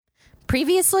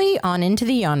Previously on Into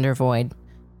the Yonder Void.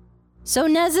 So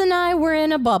Nez and I were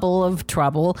in a bubble of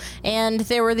trouble, and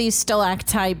there were these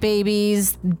stalactite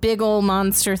babies, big old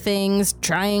monster things,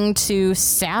 trying to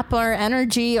sap our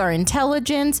energy, our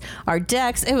intelligence, our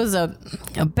dex. It was a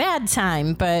bad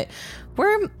time, but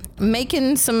we're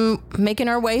making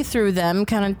our way through them,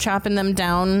 kind of chopping them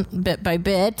down bit by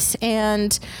bit,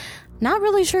 and not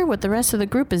really sure what the rest of the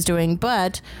group is doing,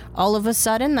 but all of a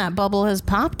sudden that bubble has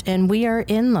popped, and we are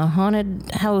in the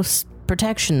haunted house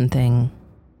protection thing.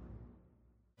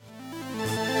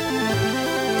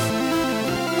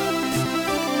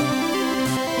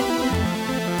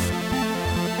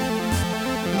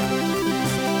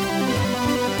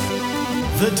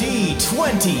 The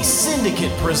D20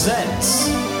 Syndicate presents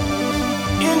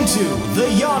Into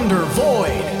the Yonder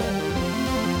Void.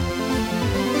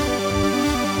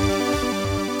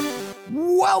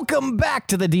 Welcome back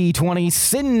to the D20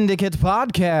 Syndicate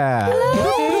podcast.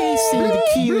 Hey,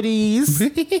 Syndicuties.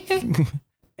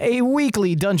 A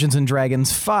weekly Dungeons &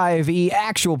 Dragons 5e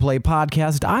actual play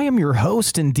podcast. I am your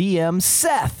host and DM,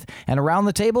 Seth. And around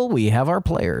the table, we have our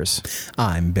players.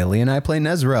 I'm Billy and I play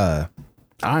Nezra.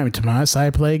 I'm Tomas, I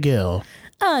play Gil.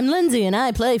 I'm Lindsay and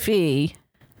I play Fee.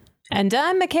 And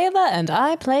I'm Michaela and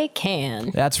I play Can.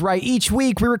 That's right. Each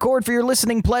week we record for your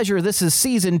listening pleasure. This is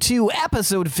Season 2,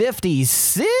 Episode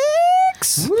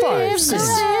 56? 5,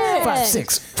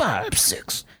 6. Fart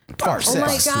sex.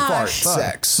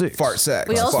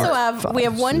 We also have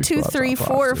 1, 2, 3,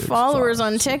 4 followers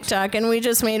on TikTok, and we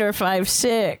just made our 5,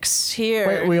 6 here.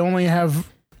 Wait, we only have...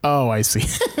 Oh, I see.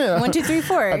 1, 2, 3,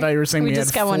 4. I thought you were saying we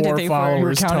just had got 1, 2, 3, 4. followers You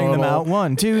were counting them out.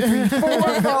 1, 2, 3, 4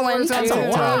 followers. That's a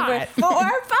lot.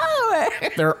 4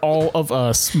 followers. They're all of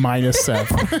us, minus Seth.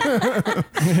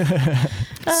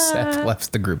 Seth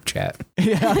left the group chat.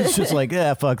 Yeah, it's just like,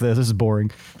 fuck this. This is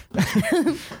boring.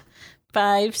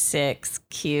 5, 6.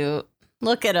 Cute.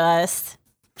 Look at us.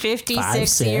 56 5,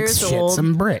 6, years shit old.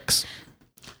 some bricks.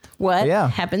 What Yeah.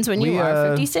 happens when you are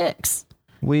 56?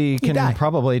 We can die.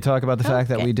 probably talk about the fact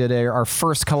that we did our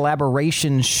first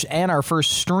collaboration and our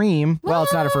first stream. Well,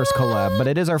 it's not our first collab, but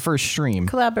it is our first stream.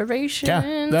 Collaboration.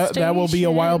 Yeah, that will be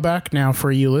a while back now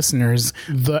for you listeners.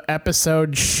 The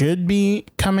episode should be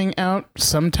coming out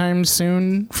sometime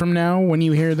soon from now when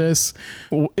you hear this.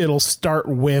 It'll start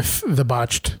with the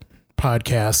Botched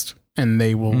podcast, and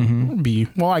they will be,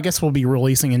 well, I guess we'll be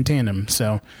releasing in tandem,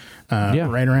 so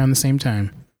right around the same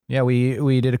time. Yeah,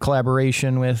 we did a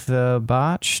collaboration with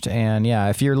Botched, and yeah,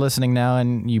 if you're listening now,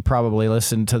 and you probably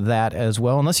listened to that as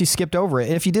well, unless you skipped over it.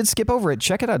 If you did skip over it,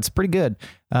 check it out. It's pretty good,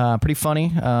 pretty funny.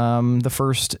 The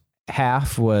first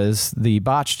half was the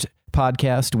Botched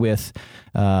podcast with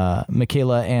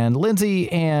Michaela and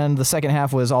Lindsay, and the second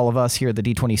half was all of us here at the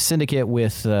D20 Syndicate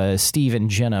with Steve and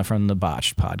Jenna from the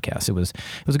Botched podcast. It was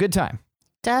a good time.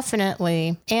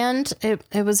 Definitely. And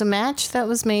it was a match that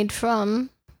was made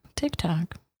from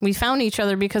TikTok. We found each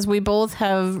other because we both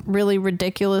have really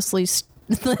ridiculously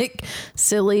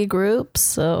silly groups.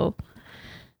 So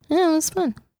yeah, it was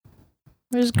fun.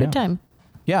 It was a good time.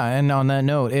 Yeah, and on that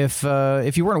note, if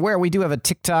you weren't aware, we do have a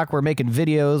TikTok. We're making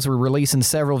videos. We're releasing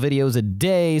several videos a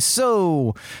day.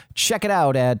 So check it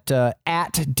out at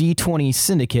D20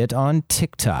 Syndicate on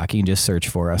TikTok. You can just search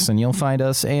for us and you'll find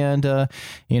us. And,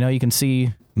 you can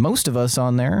see most of us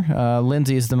on there.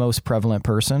 Lindsay is the most prevalent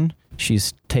person.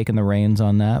 She's taken the reins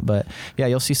on that. But yeah,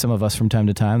 you'll see some of us from time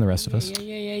to time, the rest of us.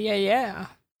 Yeah.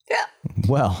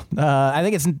 Well, I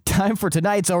think it's time for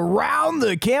tonight's Around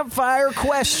the Campfire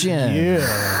question.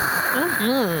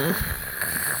 Yeah.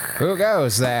 Who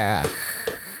goes there?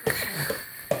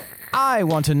 I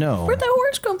want to know, Where'd that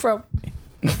horse come from?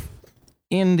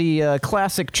 in the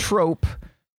classic trope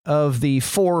of the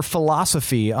 4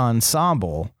 philosophy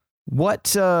ensemble, what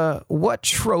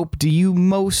trope do you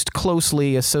most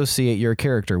closely associate your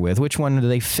character with? Which one do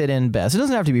they fit in best? It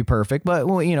doesn't have to be perfect, but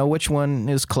which one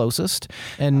is closest?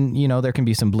 And there can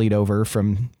be some bleed over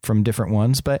from different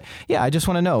ones, but yeah, I just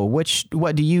want to know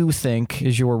what do you think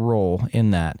is your role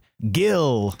in that?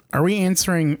 Gil, Are we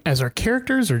answering as our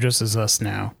characters or just as us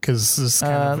now? Because this is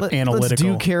kind of analytical. Let's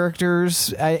do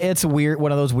characters. It's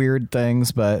one of those weird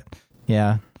things, but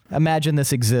yeah, imagine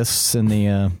this exists in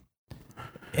the.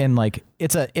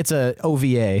 It's a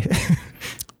OVA.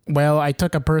 Well, I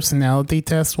took a personality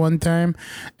test one time,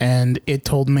 and it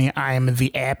told me I'm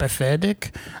the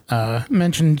apathetic.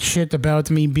 Mentioned shit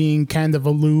about me being kind of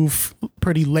aloof,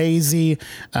 pretty lazy,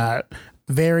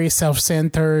 very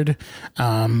self-centered,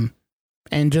 and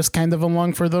just kind of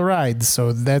along for the ride.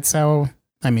 So that's how,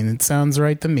 it sounds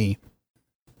right to me.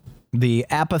 The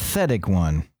apathetic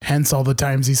one. Hence all the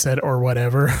times he said, or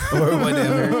whatever. Or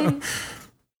whatever.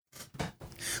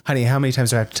 Honey, how many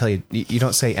times do I have to tell you? You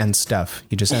don't say end stuff.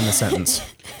 You just end the sentence.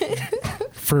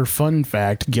 For fun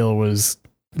fact, Gil was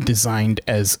designed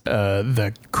as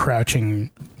the crouching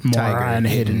moron,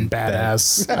 hidden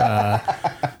badass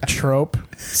trope.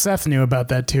 Seth knew about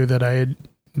that too. That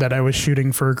I was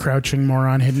shooting for crouching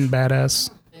moron, hidden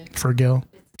badass for Gil.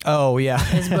 Oh yeah,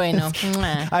 Es bueno.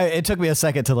 Mwah. it took me a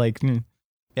second to like.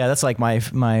 Yeah, that's like my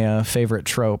favorite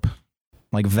trope,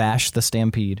 like Vash the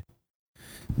Stampede.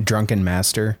 Drunken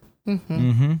master.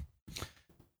 Mm-hmm.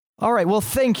 All right. Well,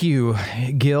 thank you,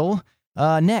 Gil.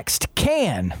 Next,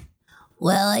 Can.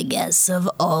 Well, I guess of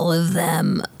all of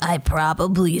them, I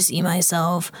probably see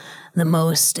myself the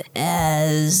most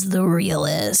as the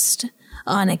realist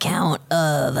on account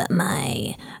of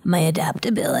my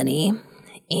adaptability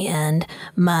and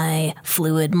my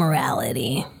fluid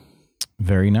morality.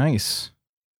 Very nice.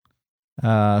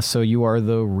 So you are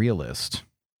the realist.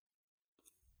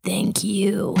 Thank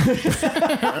you.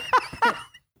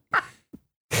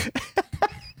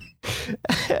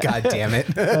 God damn it.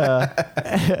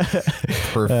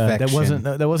 Perfection.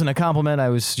 That wasn't a compliment. I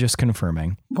was just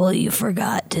confirming. Well, you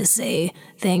forgot to say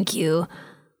thank you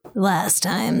last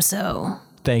time, so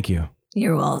Thank you.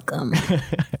 you're welcome.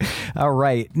 All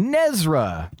right,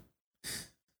 Nezra.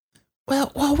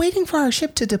 Well, while waiting for our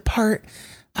ship to depart,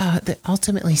 that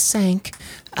ultimately sank,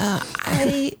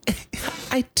 I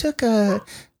took a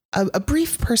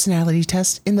brief personality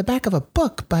test in the back of a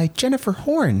book by Jennifer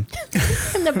Horn.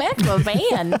 In the back of a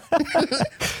van.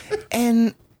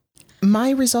 And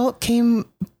my result came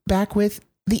back with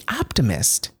the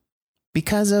optimist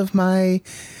because of my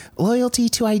loyalty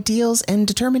to ideals and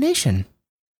determination.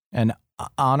 And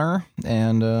honor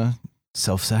and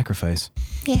self-sacrifice.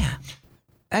 Yeah.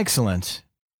 Excellent.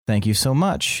 Thank you so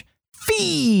much.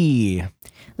 Fee.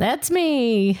 That's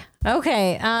me.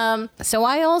 Okay. So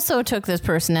I also took this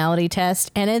personality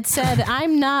test, and it said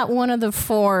I'm not one of the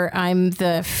 4. I'm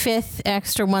the 5th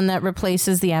extra one that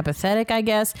replaces the apathetic, I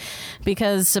guess,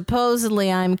 because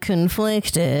supposedly I'm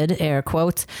conflicted, air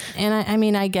quotes. And I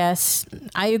mean, I guess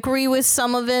I agree with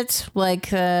some of it,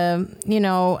 like, the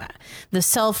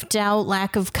self-doubt,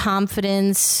 lack of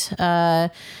confidence,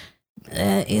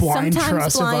 Blind sometimes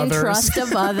trust of blind others. trust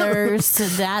of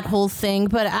others, that whole thing.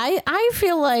 But I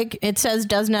feel like it says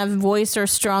doesn't have voice or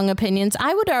strong opinions.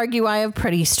 I would argue I have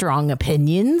pretty strong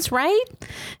opinions, right?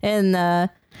 And I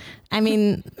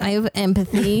have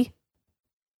empathy.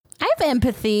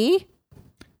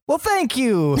 Well, thank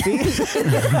you, Fee.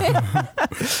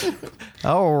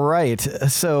 All right.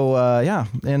 So,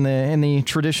 in the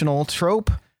traditional trope,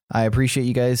 I appreciate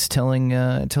you guys telling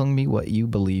me what you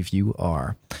believe you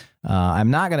are. I'm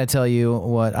not going to tell you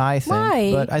what I think,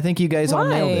 Why? but I think you guys all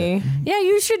nailed it. Yeah,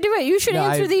 you should do it. You should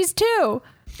answer these too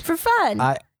for fun.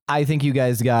 I think you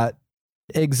guys got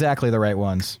exactly the right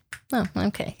ones. Oh,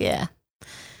 okay. Yeah.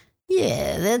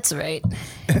 Yeah, that's right.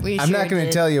 I'm not going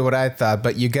to tell you what I thought,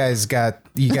 but you guys picked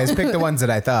the ones that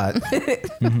I thought.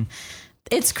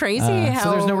 It's crazy how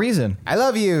So there's no reason. I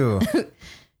love you.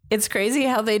 It's crazy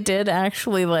how they did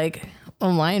actually like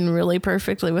align really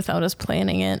perfectly without us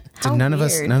planning it. So none of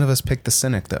us picked the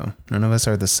cynic though. None of us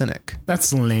are the cynic. That's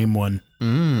the lame one.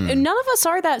 And none of us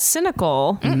are that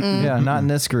cynical. Yeah, not in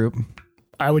this group.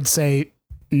 I would say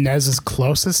Nez is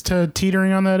closest to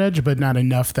teetering on that edge, but not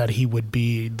enough that he would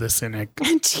be the cynic.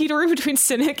 And teetering between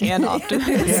cynic and optimist.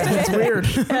 Yeah, it's weird.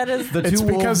 That is, It's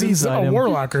because he's a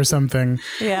warlock or something.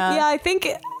 yeah. Yeah, I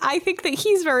think that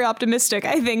he's very optimistic.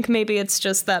 I think maybe it's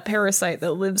just that parasite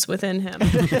that lives within him.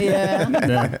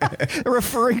 Yeah.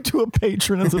 Referring to a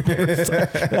patron as a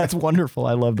parasite. That's wonderful.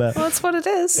 I love that. Well, that's what it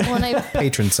is. When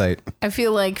Patron site. I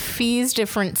feel like Fee's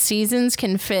different seasons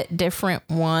can fit different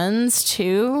ones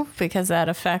too, because that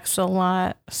affects a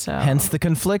lot. So Hence the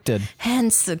conflicted.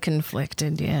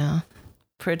 Yeah.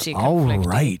 Pretty All conflicted.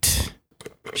 right.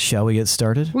 Shall we get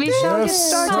started? We shall get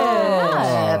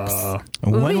started.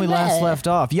 When we last met. left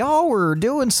off, y'all were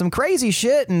doing some crazy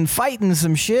shit and fighting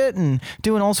some shit and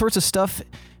doing all sorts of stuff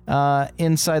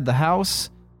inside the house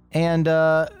and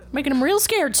Making them real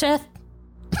scared, Seth.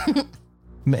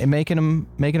 making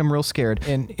them real scared.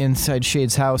 Inside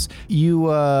Shade's house, you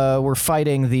were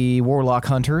fighting the warlock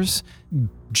hunters,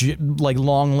 like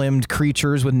long-limbed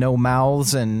creatures with no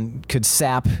mouths and could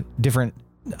sap different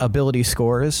ability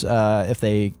scores if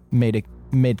they made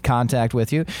contact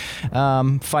with you.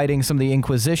 Fighting some of the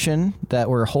Inquisition that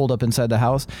were holed up inside the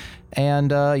house,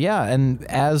 and and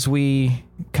as we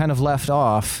kind of left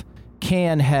off,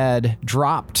 Can had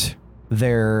dropped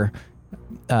their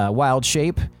wild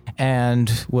shape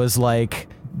and was like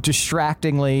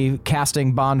distractingly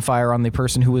casting bonfire on the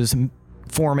person who was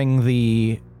forming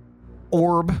the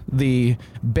orb, the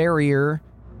barrier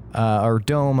or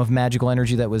dome of magical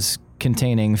energy that was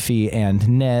containing Fee and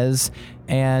Nez,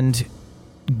 and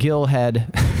Gil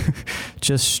had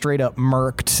just straight up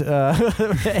murked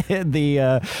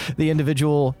the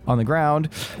individual on the ground,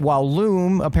 while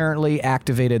Loom apparently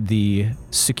activated the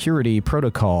security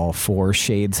protocol for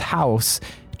Shade's house,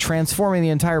 transforming the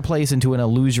entire place into an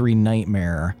illusory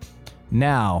nightmare.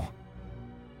 Now,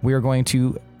 we are going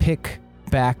to pick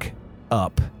back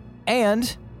up.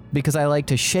 And because I like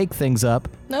to shake things up,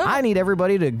 I need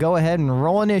everybody to go ahead and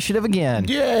roll initiative again.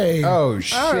 Yay! Oh,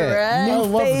 shit. All right. I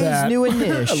love phase, that. new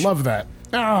initiative. I love that.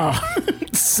 Oh,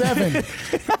 7.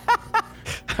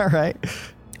 All right.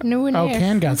 New Oh,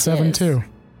 Can got 7 too.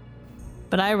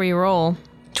 But I re-roll.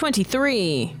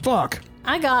 23. Fuck.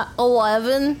 I got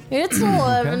 11. It's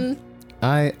 11.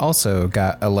 I also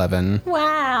got 11.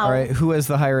 Wow. All right. Who has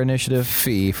the higher initiative?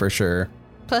 Fee for sure.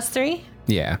 Plus 3?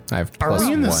 Yeah, I have Are plus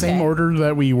we in the 1. same order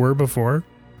that we were before?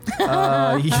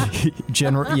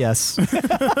 General. Yes.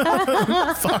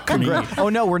 Fuck me. Oh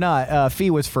no, we're not. Fee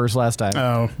was first last time.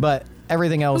 Oh. But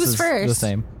everything else Who's is first? the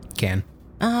same. Can.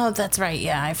 Oh, that's right.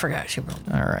 Yeah, I forgot she rolled.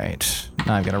 All right.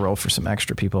 Now I'm gonna roll for some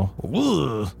extra people.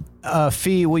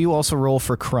 Fee, will you also roll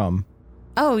for Crumb?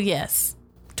 Oh, yes.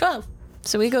 12.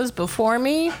 So he goes before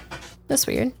me. That's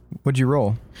weird. What'd you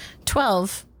roll?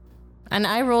 12. And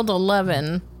I rolled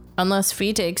 11. Unless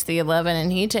Fee takes the 11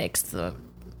 and he takes the...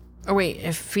 Or wait,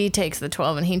 if Fee takes the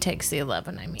 12 and he takes the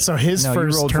 11, I mean. So his No, you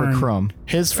first rolled for turn, Crumb.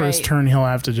 his first Right. turn, he'll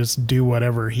have to just do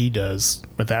whatever he does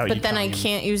without you. But then I telling him.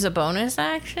 can't use a bonus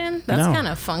action? That's No. kind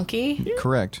of funky.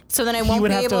 Correct. So then I won't would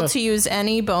be have able to- to use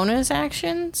any bonus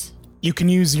actions? You can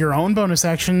use your own bonus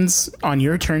actions on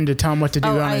your turn to tell him what to do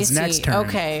on I his see. next turn.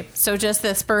 Okay, so just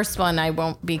this first one, I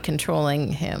won't be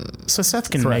controlling him. So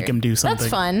Seth can make him do something. That's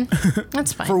fun.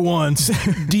 That's fine. For once.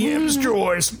 DM's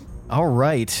choice. All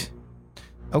right.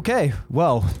 Okay,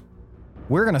 well,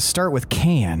 we're going to start with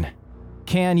Can.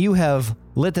 Can, you have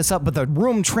lit this up, but the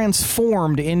room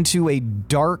transformed into a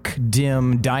dark,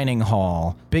 dim dining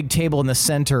hall. Big table in the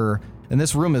center, and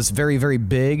this room is very, very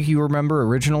big, you remember,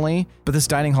 originally. But this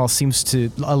dining hall seems to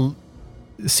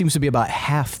be about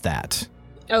half that.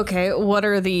 Okay, what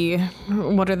are the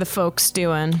folks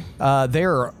doing?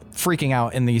 They're freaking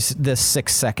out in this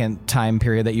 6-second time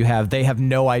period that you have. They have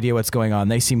no idea what's going on.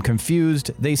 They seem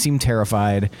confused. They seem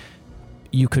terrified.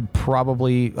 You could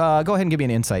probably go ahead and give me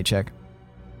an insight check.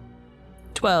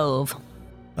 12.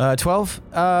 12?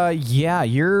 Yeah,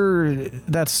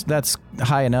 that's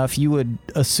high enough. You would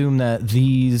assume that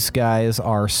these guys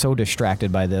are so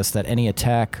distracted by this that any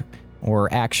attack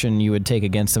or action you would take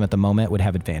against them at the moment would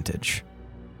have advantage.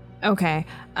 Okay.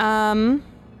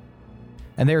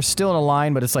 And they're still in a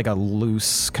line, but it's like a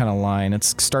loose kind of line.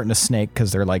 It's starting to snake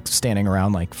because they're like standing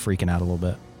around like freaking out a little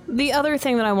bit. The other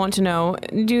thing that I want to know,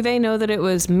 do they know that it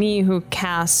was me who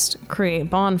cast Create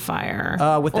Bonfire?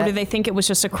 Or do they think it was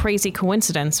just a crazy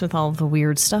coincidence with all the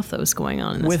weird stuff that was going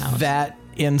on in this With house? that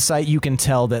insight, you can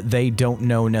tell that they don't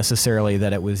know necessarily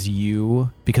that it was you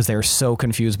because they're so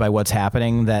confused by what's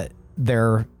happening that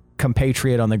their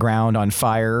compatriot on the ground on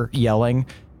fire yelling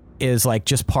is like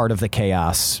just part of the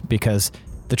chaos because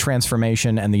the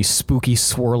transformation and these spooky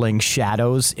swirling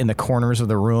shadows in the corners of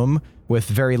the room with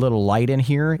very little light in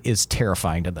here is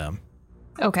terrifying to them.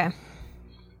 Okay.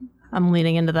 I'm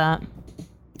leaning into that.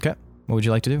 Okay. What would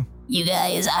you like to do? You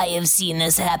guys, I have seen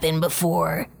this happen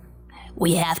before.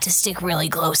 We have to stick really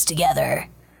close together.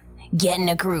 Get in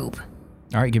a group.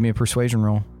 All right, give me a persuasion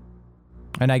roll.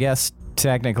 And I guess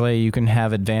technically you can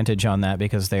have advantage on that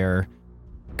because they're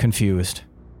confused.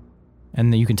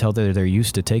 And you can tell that they're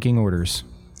used to taking orders.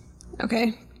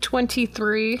 Okay.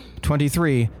 23.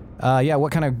 23. Yeah,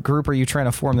 what kind of group are you trying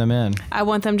to form them in? I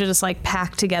want them to just like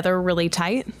pack together really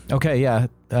tight. Okay, yeah.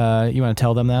 You want to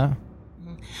tell them that?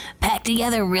 Pack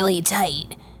together really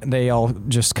tight. They all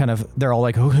just kind of, they're all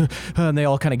like, and they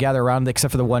all kind of gather around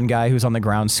except for the one guy who's on the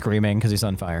ground screaming because he's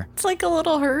on fire. It's like a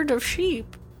little herd of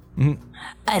sheep.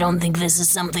 I don't think this is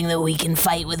something that we can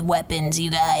fight with weapons,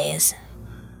 you guys.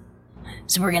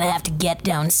 So we're gonna have to get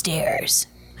downstairs.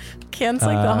 Ken's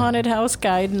like the haunted house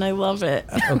guide, and I love it.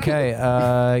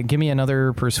 Okay, give me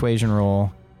another persuasion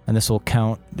roll, and this will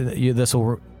count.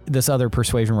 This other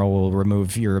persuasion roll will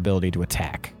remove your ability to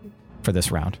attack for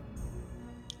this round.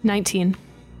 19.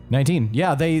 19.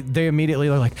 Yeah, they immediately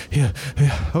are like, yeah,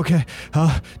 okay,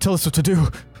 tell us what to do.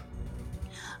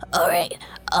 All right,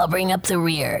 I'll bring up the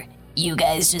rear. You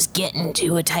guys just get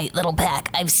into a tight little pack.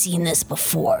 I've seen this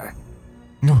before.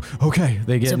 No, okay,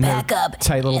 they get So in their back up.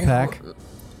 tight little and pack,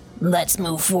 Let's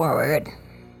move forward.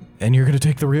 and you're gonna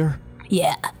take the rear.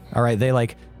 Yeah. All right, they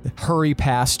like hurry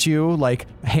past you, like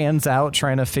hands out,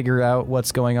 trying to figure out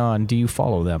what's going on. Do you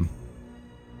follow them?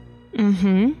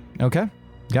 Mm-hmm. Okay,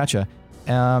 gotcha.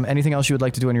 Anything else you would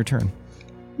like to do on your turn?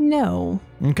 No.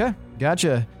 Okay,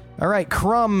 gotcha. All right,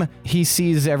 Crumb, he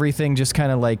sees everything just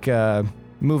kind of like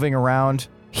moving around.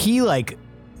 He like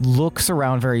looks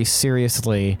around very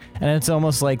seriously, and it's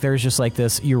almost like there's just like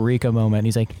this eureka moment.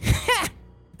 He's like,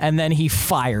 and then he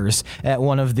fires at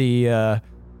one of the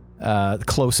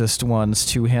closest ones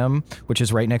to him, which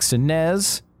is right next to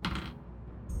Nez.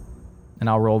 And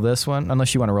I'll roll this one,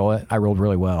 unless you want to roll it. I rolled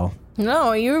really well.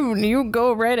 No, you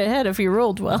go right ahead if you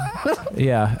rolled well.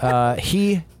 Yeah, and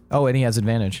he has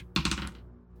advantage.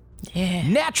 Yeah.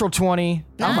 Natural 20.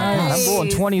 Nice. Oh my god, I'm rolling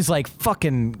 20s like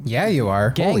fucking Yeah, you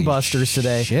are. gangbusters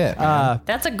today. Shit.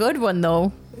 That's a good one,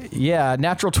 though. Yeah,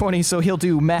 natural 20, so he'll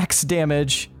do max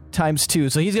damage times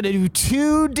 2. So he's going to do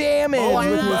 2 damage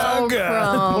with his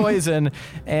poison,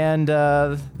 and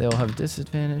they'll have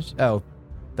disadvantage. Oh,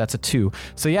 that's a 2.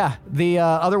 So yeah, the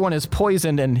other one is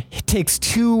poisoned and it takes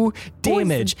 2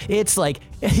 damage. It's like,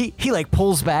 he like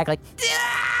pulls back like,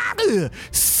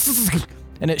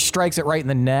 and it strikes it right in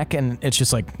the neck, and it's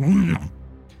just like,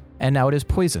 and now it is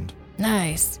poisoned.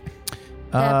 Nice.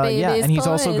 Yeah, and he's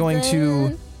also going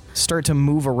to start to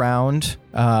move around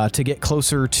to get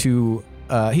closer to.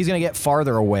 He's going to get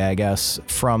farther away, I guess,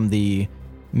 from the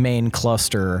main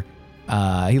cluster.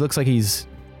 He looks like he's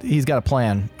got a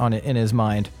plan on it in his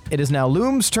mind. It is now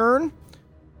Loom's turn,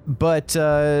 but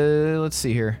let's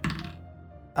see here.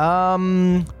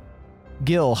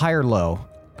 Gil, high or low?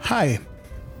 Hi.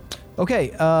 Okay,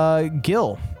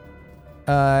 Gil,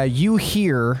 you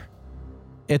hear,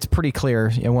 it's pretty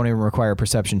clear, it won't even require a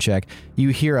perception check. You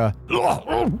hear a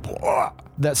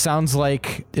that sounds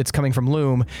like it's coming from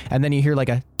Loom, and then you hear like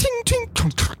a ting ting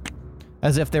tung, tung,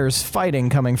 as if there's fighting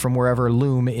coming from wherever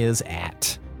Loom is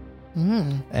at.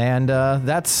 And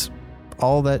that's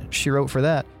all that she wrote for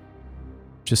that.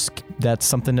 Just, that's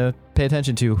something to pay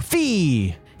attention to.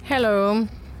 Fee! Hello.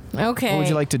 Okay. What would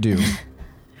you like to do?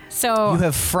 So you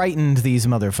have frightened these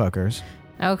motherfuckers.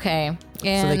 Okay.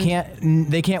 And So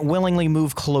they can't willingly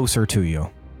move closer to you.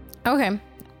 Okay.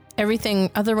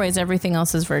 Otherwise everything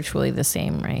else is virtually the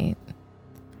same, right?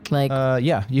 Like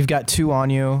yeah, you've got 2 on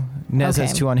you. Nez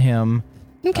has 2 on him.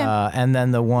 Okay. And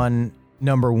then the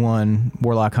number 1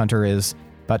 Warlock Hunter is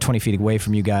about 20 feet away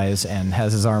from you guys and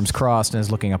has his arms crossed and is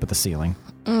looking up at the ceiling.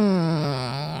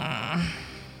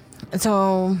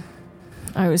 So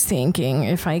I was thinking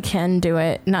if I can do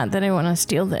it, not that I want to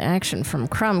steal the action from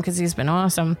Crumb because he's been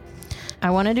awesome.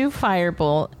 I want to do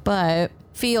Firebolt, but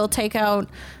Fee will take out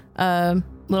a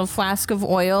little flask of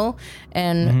oil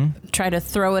and try to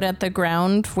throw it at the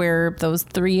ground where those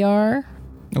 3 are.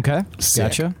 Okay, Sick.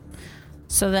 gotcha.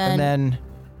 So then... And then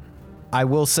I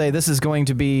will say this is going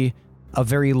to be a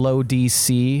very low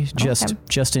DC,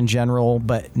 just in general,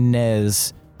 but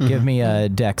Nez, give me a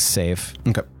Dex save.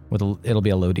 Okay. It'll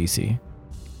be a low DC.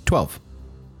 12.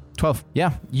 12.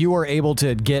 Yeah, you are able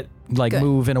to get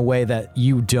move in a way that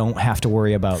you don't have to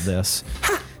worry about this.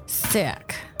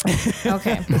 Sick.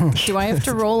 Okay. Do I have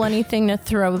to roll anything to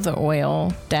throw the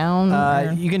oil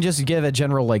down? You can just give a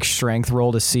general strength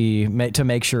roll to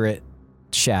make sure it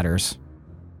shatters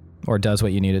or does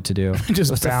what you need it to do.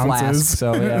 Just it's bounces.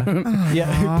 A flask, so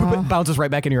yeah, bounces right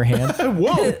back into your hand.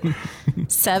 Whoa.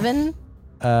 7.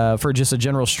 For just a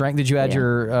general strength, did you add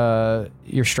your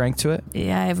strength to it?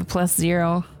 Yeah, I have a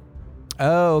 +0.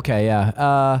 Oh, okay,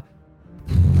 yeah.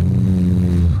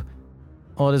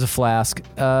 Well, it is a flask.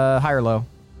 High or low?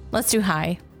 Let's do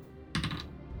high.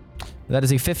 That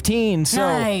is a 15. So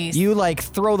Nice. you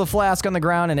throw the flask on the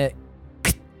ground and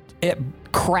it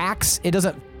cracks. It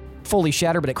doesn't fully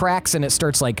shatter, but it cracks and it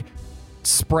starts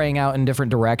spraying out in different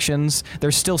directions.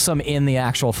 There's still some in the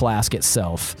actual flask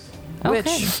itself,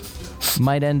 which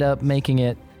might end up making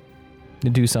it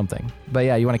do something. But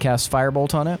yeah, you want to cast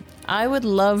Firebolt on it? I would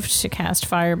love to cast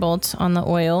Firebolt on the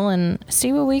oil and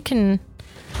see what we can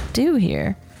do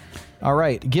here. All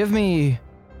right, give me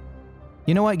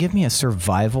a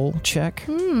survival check.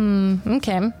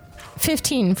 Okay.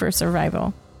 15 for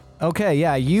survival. Okay,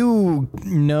 yeah, you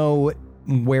know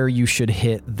where you should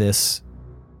hit this,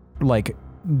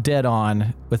 dead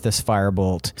on with this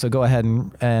Firebolt. So go ahead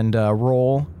and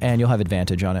roll, and you'll have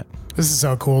advantage on it. This is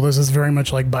so cool. This is very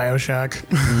much like Bioshock.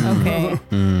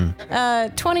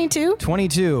 Okay. 22.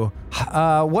 22.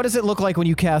 What does it look like when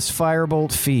you cast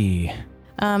Firebolt, Fee?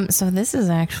 So this is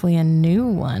actually a new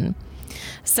one.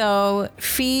 So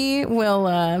Fee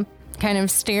will kind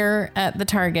of stare at the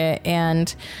target,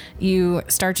 and you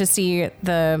start to see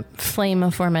the flame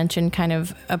aforementioned kind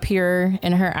of appear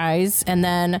in her eyes, and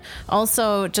then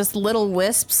also just little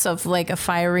wisps of a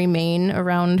fiery mane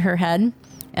around her head.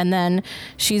 And then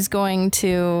she's going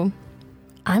to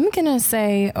I'm gonna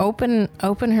say open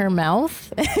her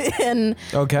mouth and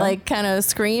like kind of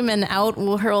scream, and out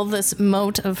will hurl this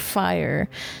mote of fire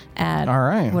at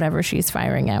whatever she's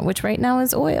firing at, which right now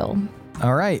is oil.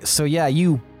 All right, so yeah,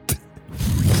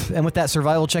 and with that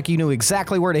survival check, you knew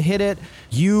exactly where to hit it.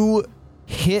 You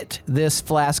hit this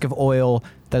flask of oil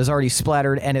that is already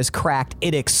splattered and is cracked.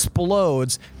 It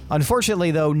explodes.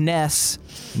 Unfortunately, though, Nez,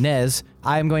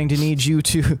 I'm going to need you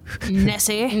to...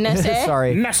 Nessie.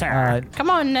 Sorry. Nessie. Come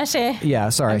on, Nessie. Yeah,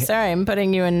 sorry. I'm sorry, I'm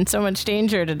putting you in so much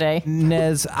danger today.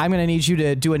 Nez, I'm going to need you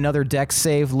to do another dex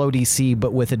save, low DC,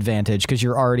 but with advantage, because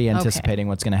you're already anticipating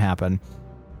what's going to happen.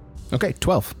 Okay,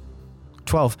 12.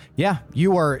 12. Yeah,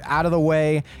 you are out of the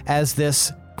way as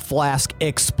this flask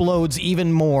explodes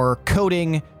even more,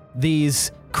 coating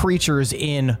these creatures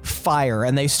in fire,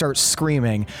 and they start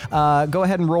screaming. Go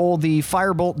ahead and roll the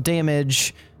firebolt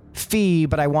damage fee,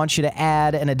 but I want you to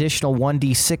add an additional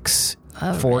 1d6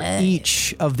 for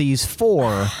each of these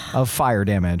 4 of fire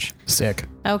damage. Sick.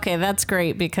 Okay, that's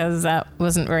great because that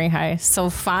wasn't very high. So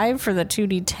 5 for the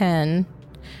 2d10.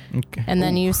 Okay. And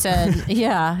then you said,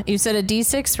 you said a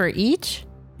d6 for each?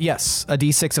 Yes, a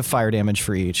d6 of fire damage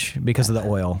for each because of the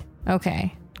oil.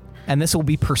 Okay. And this will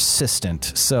be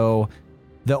persistent, so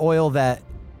the oil that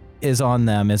is on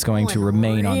them is going to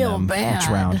remain on them each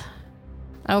round.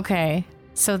 Okay,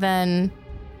 so then,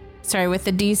 sorry, with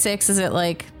the d6, is it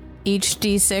like each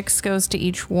d6 goes to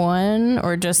each one,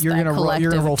 or just you're that gonna collective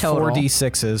you're gonna roll total? 4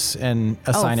 d6s and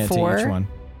assign it to each one.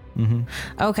 Mm-hmm.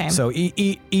 Okay. So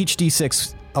each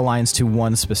d6 aligns to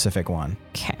one specific one.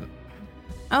 Okay.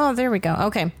 Oh, there we go.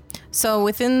 Okay. So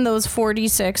within those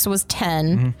 4d6 was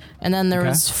 10, and then there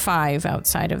was 5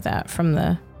 outside of that from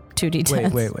the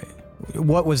 2d10. Wait.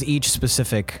 What was each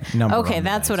specific number? Okay,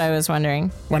 that's what I was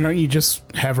wondering. Why don't you just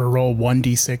have her roll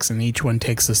 1d6 and each one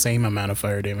takes the same amount of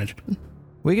fire damage?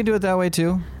 We can do it that way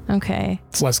too. Okay.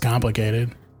 It's less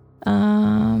complicated.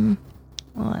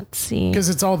 Let's see. Because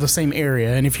it's all the same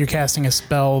area, and if you're casting a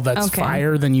spell that's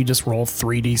fire, then you just roll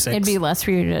 3d6. It'd be less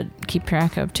for you to keep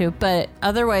track of too. But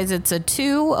otherwise, it's a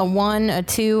 2, a 1, a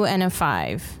 2, and a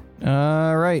 5.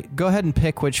 All right. Go ahead and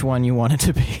pick which one you want it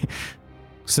to be.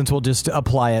 Since we'll just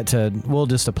apply it across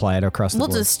the board. We'll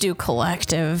just do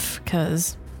collective,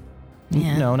 because...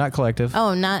 Yeah. No, not collective.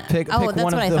 Oh, not... Pick that's one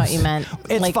what of I those. thought you meant.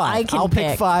 It's like, 5. I'll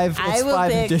pick 5. It's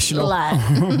 5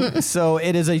 additional. So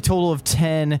it is a total of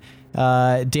 10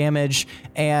 damage,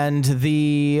 and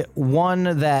the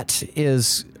one that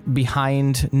is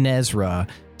behind Nezra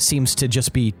seems to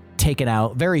just be taken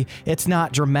out. It's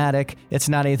not dramatic. It's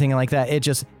not anything like that.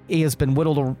 He has been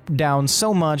whittled down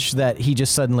so much that he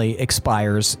just suddenly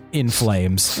expires in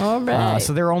flames. All right.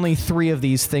 So there are only 3 of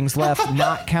these things left,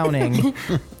 not counting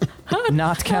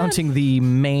the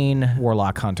main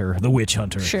warlock hunter, the witch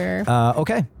hunter. Sure.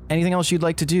 Okay. Anything else you'd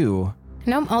like to do?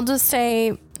 No, I'll just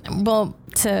say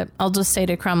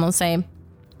to Cromwell,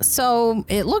 so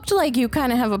it looked like you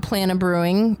kind of have a plan of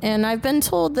brewing, and I've been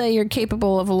told that you're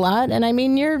capable of a lot, and I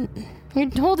mean, you're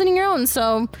holding your own,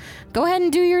 so go ahead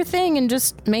and do your thing and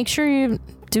just make sure you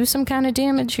do some kind of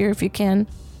damage here if you can.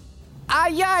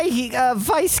 Aye, aye,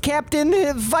 Vice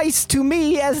Captain, Vice to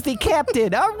me as the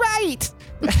captain. All right.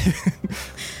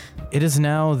 It is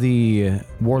now the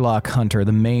Warlock Hunter,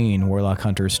 the main Warlock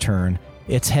Hunter's turn.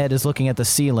 Its head is looking at the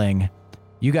ceiling.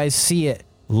 You guys see it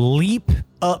leap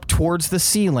up towards the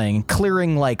ceiling,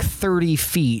 clearing like 30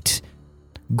 feet,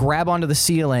 grab onto the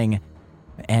ceiling,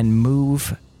 and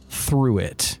move through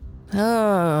it.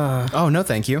 Oh, no,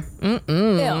 thank you.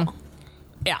 Yeah.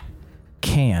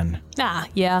 Can.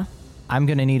 Yeah. I'm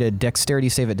going to need a dexterity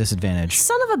save at disadvantage.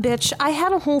 Son of a bitch, I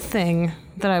had a whole thing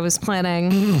that I was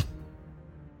planning.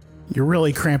 You're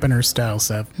really cramping her style,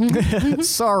 Seth.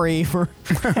 Sorry for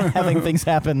having things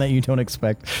happen that you don't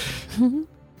expect.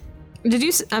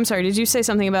 I'm sorry, did you say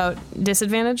something about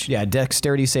disadvantage? Yeah,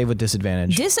 dexterity save with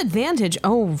disadvantage. Disadvantage?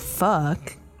 Oh,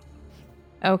 fuck.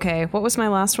 Okay, what was my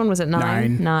last one? Was it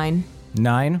 9? 9.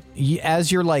 9.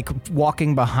 As you're like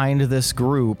walking behind this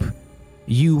group,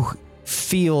 you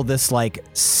feel this like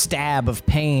stab of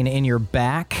pain in your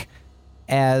back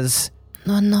as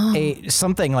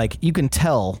something like you can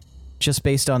tell just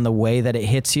based on the way that it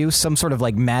hits you, some sort of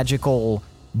like magical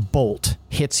bolt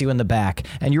hits you in the back,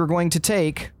 and you're going to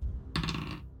take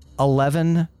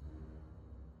 11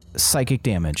 psychic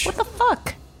damage. What the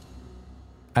fuck?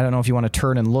 I don't know if you want to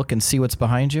turn and look and see what's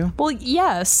behind you. Well,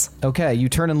 yes. Okay, you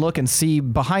turn and look and see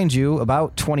behind you,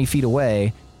 about 20 feet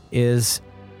away, is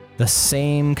the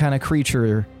same kind of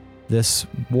creature, this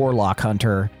warlock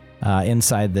hunter,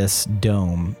 inside this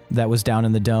dome that was down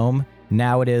in the dome.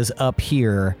 Now it is up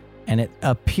here, and it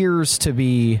appears to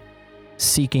be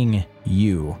seeking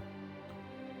you.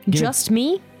 Just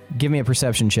me? Give me a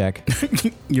perception check.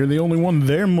 You're the only one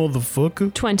there,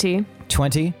 motherfucker. 20.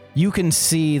 20. You can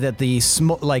see that the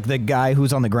guy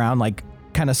who's on the ground, like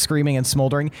kind of screaming and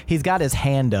smoldering, he's got his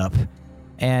hand up,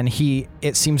 and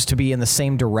it seems to be in the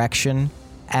same direction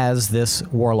as this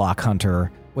warlock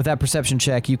hunter. With that perception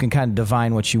check, you can kind of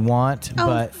divine what you want. Oh,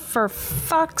 but for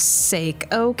fuck's sake.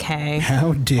 Okay.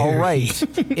 How dare all right.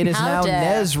 It is now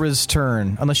dare. Nezra's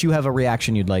turn, unless you have a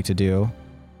reaction you'd like to do.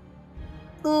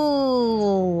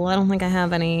 Ooh, I don't think I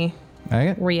have any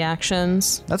Okay.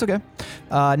 reactions. That's okay.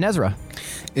 Nezra.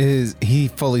 Is he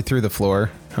fully through the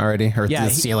floor already? Or Yeah,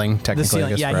 the ceiling, technically, The ceiling. I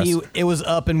guess, Yeah, for us? it was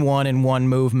up in one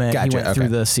movement. Gotcha, He went okay. through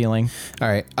the ceiling. All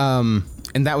right.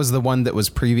 And that was the one that was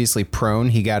previously prone.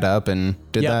 He got up and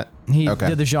did Yep. that? He Okay.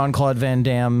 did the Jean-Claude Van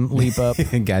Damme leap up.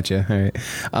 Gotcha. All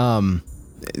right.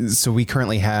 So we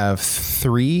currently have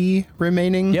 3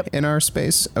 remaining in our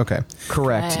space. Okay.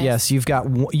 Correct. Yes, you've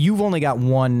only got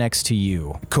one next to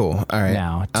you. Cool. All right.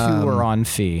 Now, 2 are on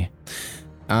Fee.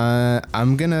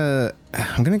 I'm gonna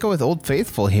go with Old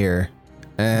Faithful here,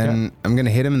 and I'm gonna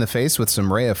hit him in the face with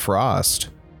some Ray of Frost.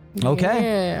 Okay.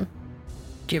 Yeah.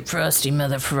 Get frosty,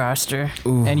 Mother Froster.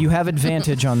 And you have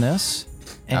advantage on this.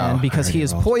 And because he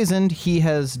is rolled. poisoned, he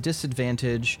has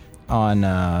disadvantage on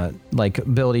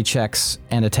ability checks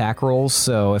and attack rolls.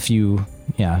 So if you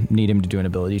need him to do an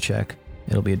ability check,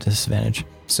 it'll be a disadvantage.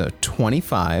 So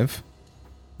 25.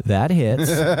 That hits.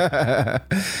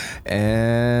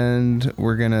 And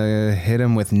we're gonna hit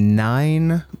him with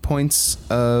 9 points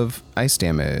of ice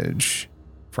damage.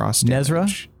 Frost damage.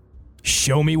 Nezra?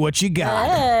 Show me what you got.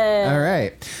 All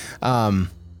right.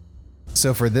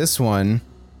 So for this one,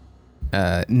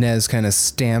 Nez kind of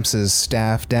stamps his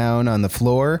staff down on the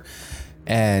floor,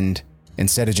 and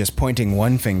instead of just pointing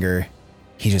one finger,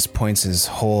 he just points his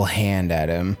whole hand at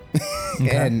him.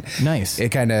 And Nice. it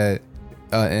kind of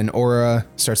an aura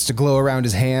starts to glow around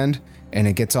his hand, and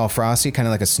it gets all frosty, kind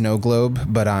of like a snow globe,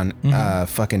 but on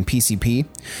fucking PCP.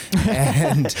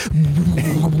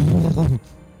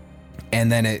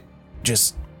 And then it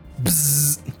just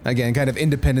again, kind of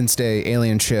Independence Day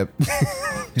alien ship,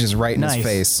 just right in his Nice.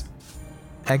 face.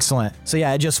 Excellent. So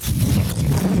yeah, it just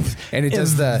And it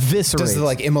does the eviscerates.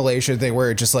 like immolation thing where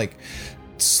it just like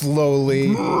slowly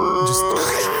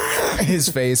just his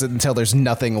face until there's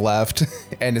nothing left,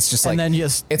 and it's just like and then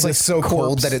just it's like this so cold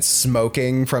corpse- that it's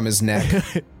smoking from his neck.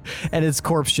 and its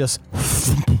corpse just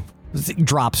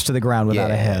drops to the ground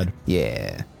without a head.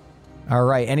 Yeah. All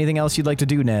right. Anything else you'd like to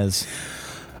do, Nez?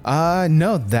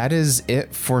 No, that is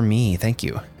it for me. Thank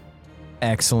you.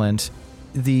 Excellent.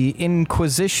 The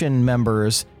Inquisition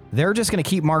members, they're just going to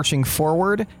keep marching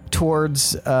forward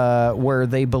towards where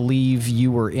they believe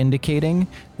you were indicating.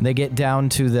 They get down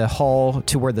to the hall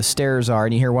to where the stairs are,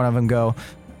 and you hear one of them go,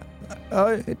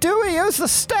 do we use the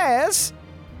stairs?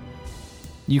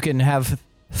 You can have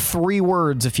 3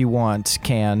 words if you want,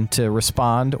 to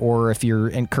respond, or if you're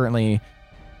currently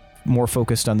more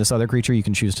focused on this other creature, you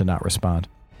can choose to not respond.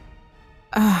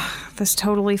 This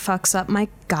totally fucks up my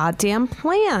goddamn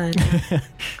plan.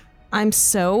 I'm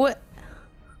so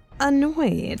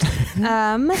annoyed.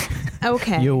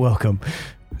 Okay. You're welcome.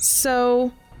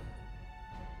 So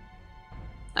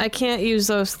I can't use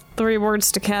those 3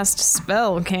 words to cast a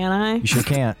spell, can I? You sure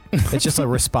can't. It's just a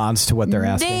response to what they're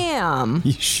asking. Damn.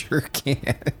 You sure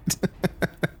can't.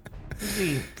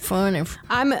 Fun if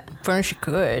you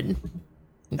could.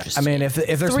 I mean, if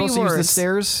they're 3 supposed to use the words.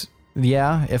 stairs,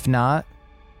 yeah. If not,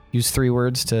 use 3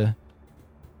 words to...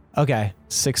 Okay,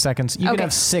 6 seconds. You can Okay.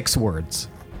 have 6 words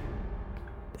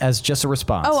as just a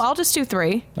response. Oh, I'll just do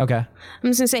 3. Okay. I'm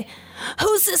just gonna say,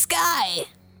 Who's this guy?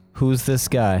 Who's this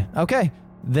guy? Okay.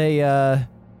 They,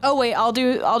 oh wait, I'll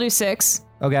do 6,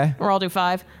 okay. or I'll do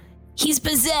 5. He's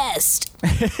possessed.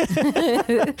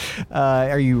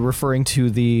 Are you referring to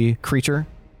the creature?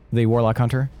 The Warlock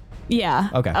Hunter? Yeah.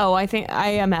 Okay. Oh, I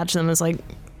imagine them as like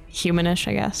humanish,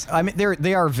 I guess. I mean,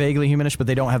 they are vaguely humanish, but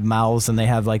they don't have mouths, and they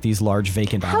have like these large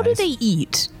vacant eyes. How do they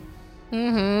eat?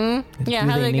 Yeah, Do how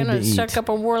are they they need gonna to eat? suck up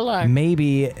a warlock?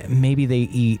 Maybe they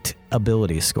eat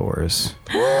ability scores.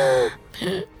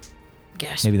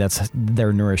 Guess. Maybe that's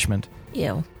their nourishment.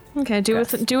 Ew. Okay, do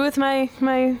with my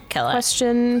Kill it.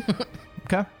 question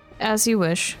Okay. as you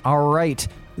wish. All right.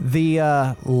 The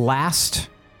last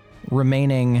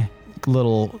remaining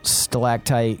little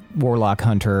stalactite warlock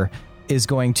hunter is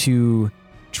going to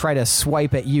try to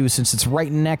swipe at you since it's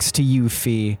right next to you,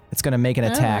 Fee. It's going to make an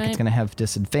attack. right. It's going to have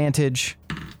disadvantage.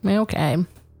 Okay.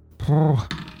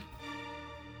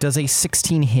 Does a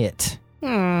 16 hit?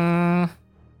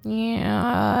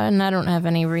 Yeah, and I don't have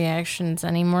any reactions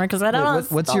anymore because I don't.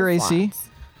 What's your AC?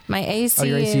 My AC. Oh,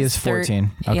 your AC is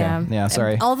 14. Okay. Yeah,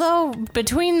 sorry. Although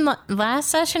between last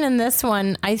session and this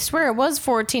one, I swear it was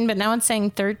 14, but now it's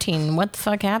saying 13. What the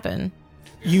fuck happened?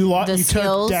 You The took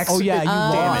skills? Dex. Oh, yeah, you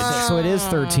lost. So it is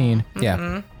 13.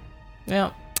 Yeah.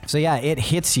 Yep. So, yeah, it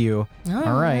hits you.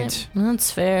 All right.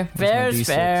 That's fair. Fair's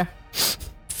fair.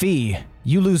 Fee,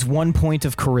 you lose 1 point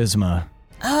of charisma.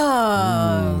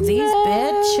 Oh, these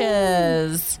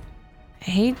bitches. I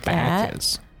hate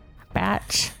that.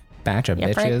 Batches. Batch of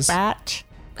You freak bitches. batch.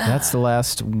 That's the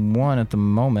last one at the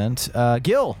moment.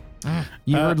 Gil,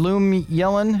 you heard Loom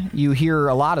yelling. You hear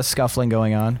a lot of scuffling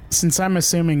going on. Since I'm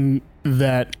assuming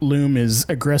that Loom is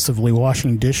aggressively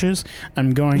washing dishes,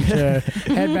 I'm going to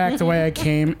head back the way I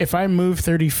came. If I move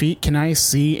 30 feet, can I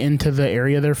see into the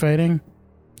area they're fighting?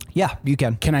 Yeah, you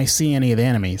can. Can I see any of the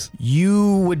enemies?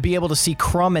 You would be able to see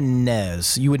Crumb and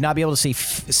Nez. You would not be able to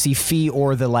see Fee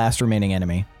or the last remaining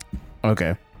enemy. Okay.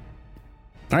 All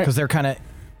right. Because they're kind of,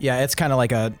 it's kind of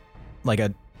like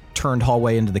a turned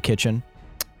hallway into the kitchen.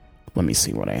 Let me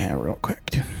see what I have real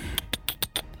quick.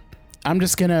 I'm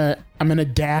gonna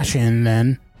dash in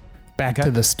then back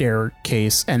to the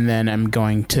staircase, and then I'm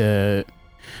going to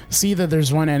see that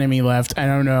there's one enemy left. I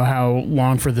don't know how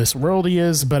long for this world he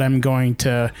is, but I'm going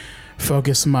to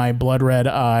focus my blood red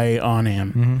eye on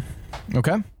him. Mm-hmm.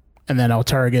 Okay. And then I'll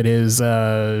target his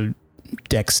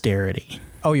dexterity.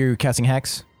 Oh, you're casting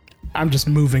Hex? I'm just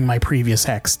moving my previous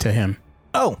Hex to him.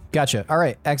 Oh, gotcha. All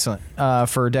right, excellent.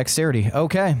 For dexterity.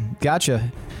 Okay,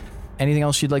 gotcha. Anything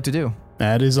else you'd like to do?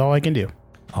 That is all I can do.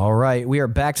 All right, we are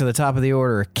back to the top of the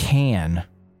order. Can.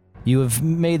 You have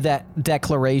made that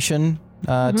declaration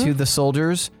to the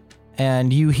soldiers,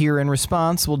 and you hear in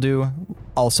response, we'll do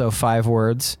also 5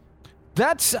 words.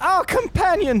 That's our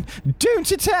companion! Don't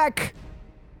attack!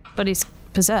 But he's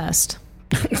possessed.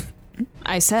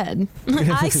 I said.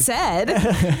 I said.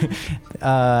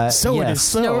 So yes. it is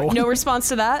so. No response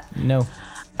to that? No.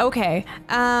 Okay.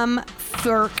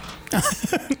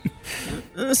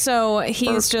 So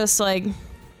he's just like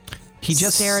He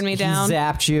just staring me down. He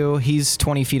zapped you. He's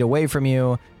 20 feet away from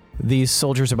you. These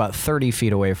soldiers are about 30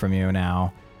 feet away from you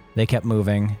now. They kept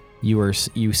moving. You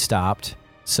stopped.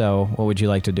 So what would you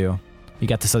like to do? You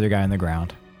got this other guy on the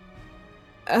ground.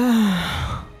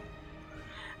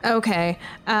 Okay.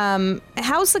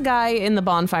 How's the guy in the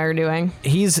bonfire doing?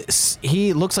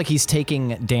 He looks like he's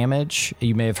taking damage.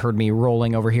 You may have heard me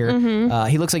rolling over here.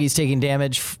 He looks like he's taking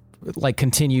damage, like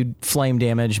continued flame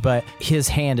damage, but his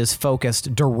hand is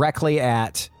focused directly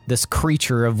at this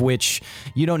creature of which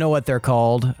you don't know what they're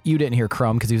called. You didn't hear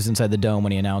Crumb because he was inside the dome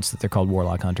when he announced that they're called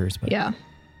Warlock Hunters. But. Yeah.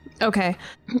 Okay.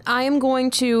 I am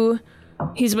going to...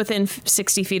 He's within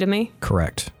 60 feet of me.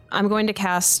 Correct. I'm going to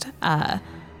cast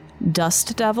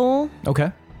Dust Devil.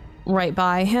 Okay. Right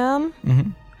by him. Mm-hmm.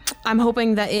 I'm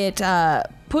hoping that it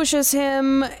pushes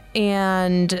him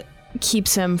and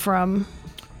keeps him from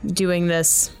doing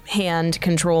this hand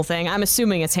control thing. I'm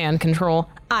assuming it's hand control.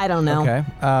 I don't know.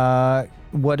 Okay.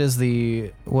 What's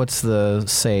the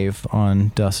save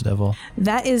on Dust Devil?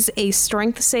 That is a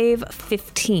strength save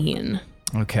 15.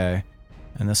 Okay.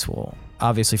 And this will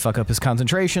obviously fuck up his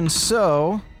concentration,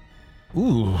 so...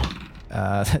 Ooh.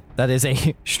 That is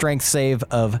a strength save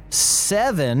of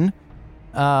 7.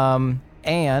 And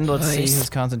let's see his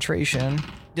concentration.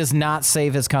 Does not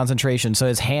save his concentration, so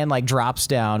his hand drops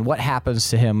down. What happens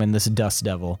to him in this Dust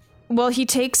Devil? Well, he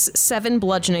takes 7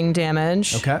 bludgeoning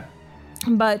damage. Okay.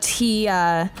 But he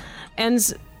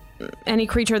ends... Any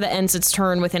creature that ends its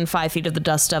turn within 5 feet of the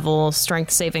Dust Devil, strength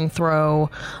saving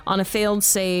throw. On a failed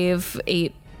save,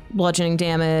 8 bludgeoning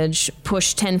damage,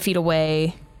 push 10 feet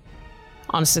away.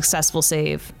 On a successful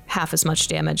save, half as much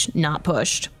damage, not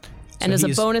pushed. And as a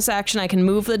bonus action, I can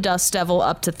move the Dust Devil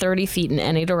up to 30 feet in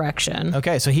any direction.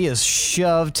 Okay, so he is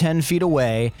shoved 10 feet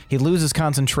away. He loses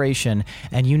concentration,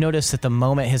 and you notice that the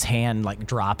moment his hand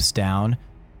drops down,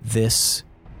 this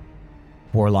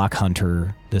Warlock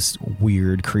Hunter, this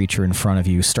weird creature in front of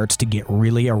you, starts to get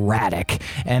really erratic,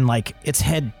 and its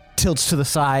head tilts to the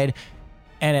side,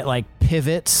 and it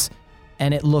pivots,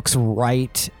 and it looks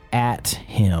right at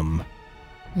him.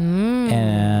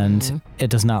 And it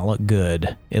does not look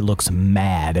good. It looks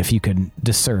mad, if you can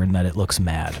discern that it looks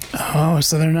mad. Oh,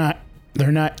 so they're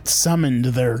not summoned,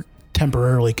 they're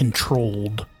temporarily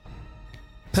controlled.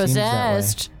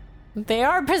 Possessed. They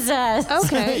are possessed.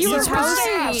 Okay. You were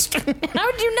possessed.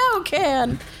 How'd you know,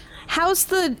 Ken? How's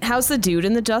the dude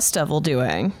in the Dust Devil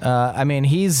doing? I mean,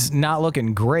 he's not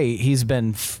looking great. He's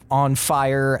been on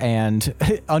fire, and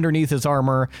underneath his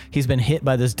armor, he's been hit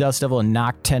by this Dust Devil and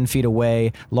knocked 10 feet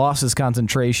away, lost his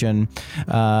concentration.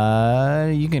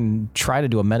 You can try to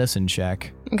do a medicine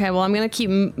check. Okay, well, I'm going to keep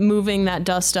moving that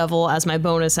Dust Devil as my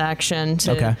bonus action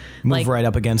to Move right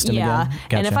up against him again.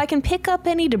 Gotcha. And if I can pick up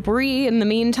any debris in the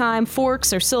meantime,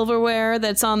 forks or silverware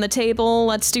that's on the table,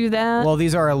 let's do that. Well,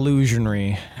 these are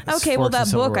illusionary. Okay, well, that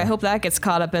book, I hope that gets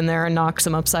caught up in there and knocks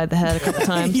him upside the head a couple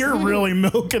times. You're really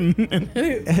milking.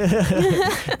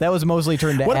 That was mostly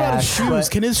turned to What about ash. his shoes?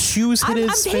 Can his shoes hit his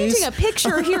I'm face? painting a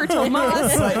picture here,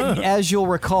 Tomas. But as you'll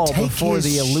recall, before his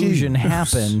the illusion shoes.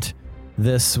 happened,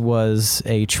 this was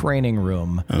a training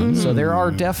room. So there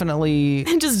are definitely...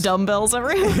 Just dumbbells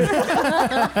everywhere.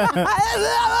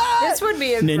 This would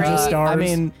be a Ninja great. stars. I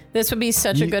mean, This would be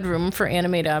such a good room for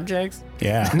animated objects.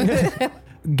 Yeah.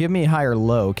 give me high or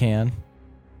low, Can.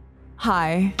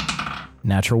 Hi.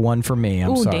 Natural 1 for me.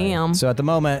 I'm Ooh, sorry. damn. So at the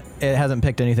moment, it hasn't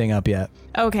picked anything up yet.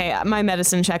 Okay, my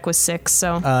medicine check was 6,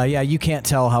 so Yeah, you can't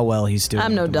tell how well he's doing.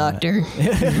 I'm no at the moment. doctor.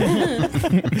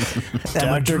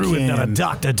 I'm a druid, not a Can.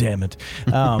 doctor, damn it.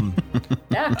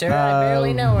 Doctor, I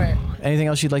barely know her. Anything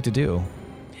else you'd like to do?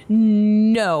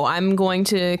 No, I'm going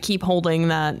to keep holding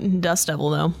that Dust Devil,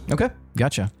 though. Okay,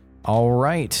 gotcha. All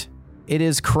right. It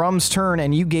is Crumb's turn,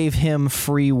 and you gave him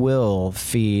free will,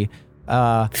 Fee.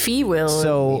 Fee will.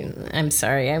 So- I'm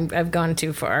sorry, I've gone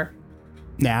too far.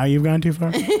 Now you've gone too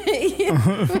far?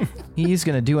 He's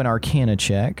going to do an Arcana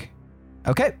check.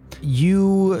 Okay.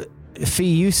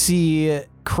 Fee, you see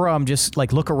Crumb just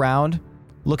like look around,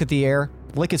 look at the air,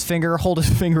 lick his finger, hold his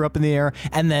finger up in the air,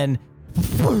 and then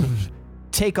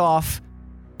take off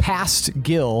past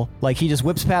Gil. Like he just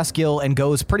whips past Gil and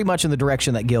goes pretty much in the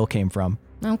direction that Gil came from.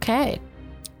 Okay.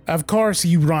 Of course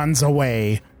he runs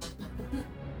away.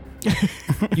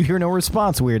 You hear no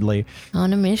response, weirdly.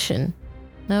 On a mission.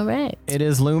 All right. It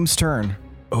is Loom's turn.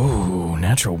 Oh,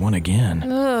 natural 1 again.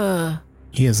 Ugh.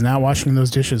 He is not washing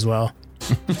those dishes well.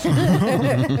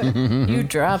 You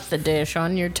dropped the dish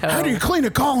on your toe. How do you clean a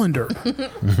colander?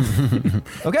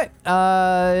 Okay.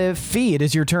 Fee, it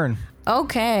is your turn.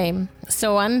 Okay,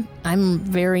 so I'm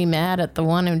very mad at the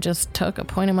one who just took a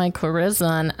point of my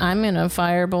charisma, and I'm gonna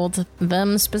firebolt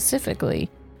them specifically.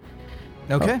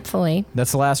 Okay. Hopefully,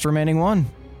 That's the last remaining one.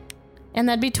 and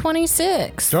that'd be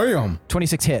 26. Damn.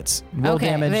 26 hits. Roll Okay,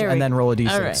 damage very- and then roll a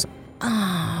d6. all right.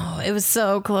 Oh, it was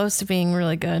so close to being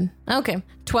really good. Okay,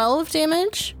 12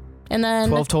 damage, and then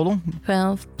 12 total.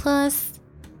 12 plus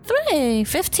 3,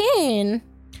 15.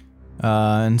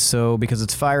 And so because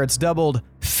it's fire, it's doubled.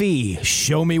 Fee,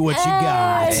 show me what you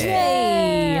got.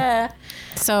 Yay!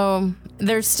 So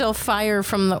there's still fire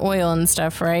from the oil and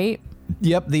stuff, right?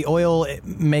 Yep, the oil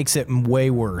makes it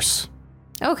way worse.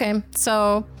 Okay,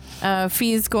 so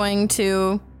Fee's going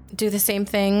to do the same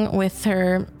thing with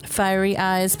her fiery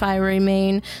eyes, fiery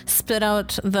mane, spit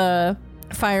out the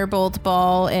firebolt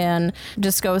ball and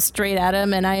just go straight at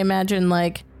him. And I imagine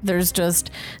like there's just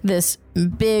this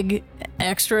big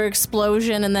extra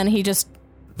explosion and then he just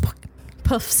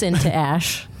puffs into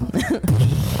ash.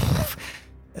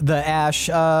 The ash,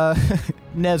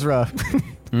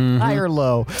 Nezra, high or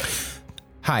low?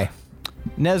 Hi.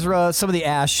 Nezra, some of the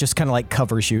ash just kind of like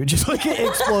covers you. Just like it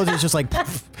explodes, it's just like,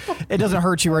 it doesn't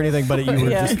hurt you or anything, but you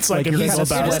Yeah. just, It's like you're a kind of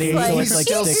missile battle. sweating, Just so like- it's like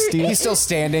still, sticks to you. he's still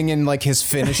standing in like his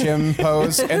finish him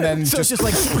pose, and then So it's just,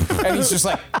 just like, and he's just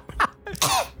like,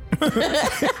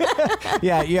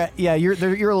 yeah. You're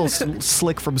a little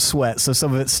slick from sweat, so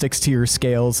some of it sticks to your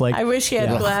scales. Like I wish he had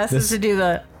glasses to do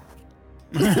the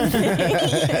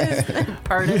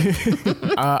pardon.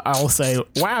 I'll say,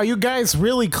 wow, you guys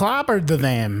really clobbered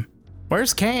them.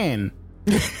 Where's Kane?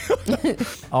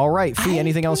 All right, Fee.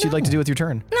 Anything else you'd like to do with your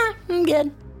turn? Nah, I'm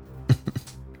good.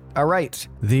 All right,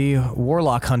 the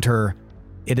Warlock Hunter.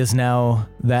 It is now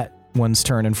that one's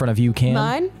turn in front of you, Cam.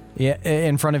 Mine? Yeah,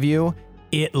 in front of you.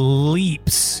 It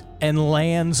leaps and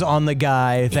lands on the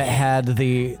guy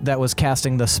that was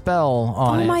casting the spell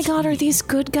on it. Oh my god, are these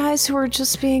good guys who are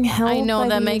just being held? I know by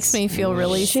that these makes me feel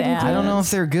really shitty sad. I don't know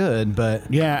if they're good,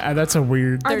 but Yeah, that's a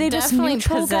weird. Are They're they just definitely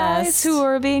neutral guys possessed. who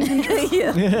are being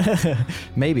controlled?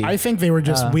 maybe. I think they were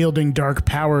just wielding dark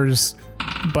powers,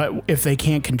 but if they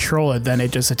can't control it, then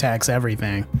it just attacks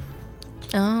everything.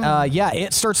 Yeah,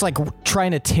 it starts like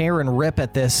trying to tear and rip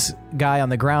at this guy on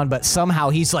the ground, but somehow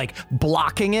he's like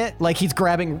blocking it, like he's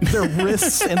grabbing their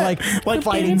wrists and like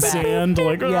fighting in back. sand,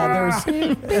 like Yeah,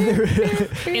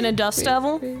 In a dust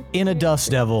devil? in a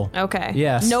dust devil. Okay.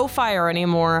 Yes. No fire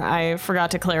anymore. I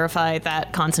forgot to clarify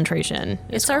that concentration.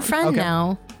 It's our friend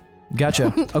now.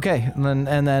 Gotcha. Okay,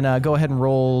 and then go ahead and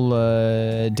roll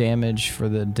damage for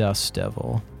the dust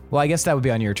devil. Well, I guess that would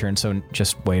be on your turn, so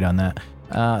just wait on that.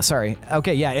 Sorry.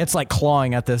 Okay, yeah, it's like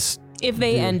clawing at this. If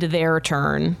they end their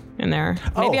turn in there.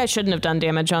 Maybe I shouldn't have done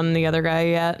damage on the other guy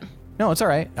yet. No, it's all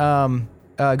right.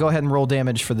 Go ahead and roll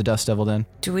damage for the Dust Devil then.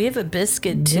 Do we have a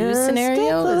Biscuit 2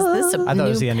 scenario? Is this a I thought it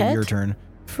was new the end of pet your turn.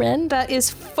 friend? That is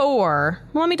 4.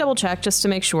 Let me double check just to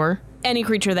make sure. Any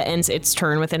creature that ends its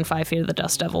turn within 5 feet of the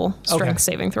Dust Devil. Strength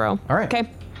saving throw. All right. Okay.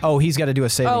 Oh, he's got to do a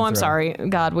saving Oh, I'm throw. sorry.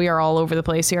 God, we are all over the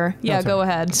place here. Yeah, go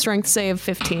ahead. Strength save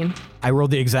 15. I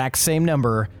rolled the exact same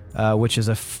number, which is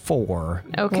a 4.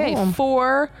 Okay,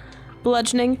 4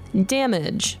 bludgeoning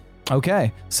damage.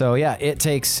 Okay, so yeah, it's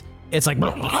like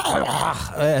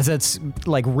as it's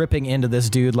like ripping into this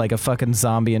dude like a fucking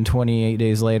zombie in 28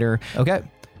 Days Later. Okay,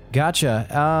 gotcha.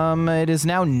 It is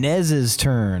now Nez's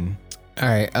turn. All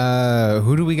right.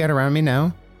 Who do we got around me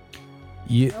now?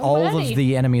 All ready. of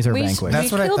the enemies are We- vanquished.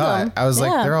 That's what I killed thought. them. I was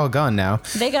like, Yeah. they're all gone now.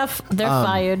 They're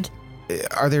fired.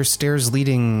 Are there stairs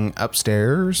leading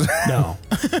upstairs? No.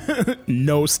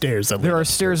 No stairs. There are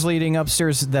stairs leading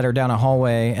upstairs that are down a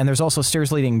hallway, and there's also stairs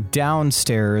leading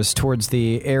downstairs towards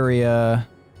the area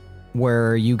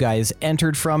where you guys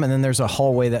entered from, and then there's a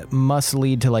hallway that must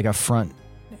lead to like a front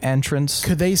entrance.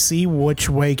 Could they see which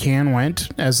way Can went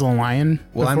as the lion?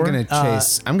 Well, before?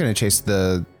 I'm gonna chase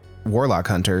the Warlock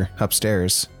Hunter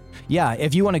upstairs. Yeah,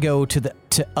 if you want to go to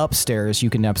upstairs, you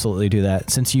can absolutely do that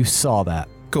since you saw that.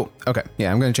 Cool. Okay.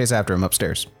 Yeah, I'm gonna chase after him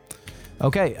upstairs.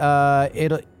 Okay,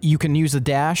 you can use the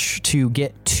dash to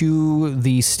get to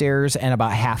the stairs and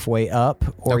about halfway up,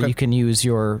 or Okay. you can use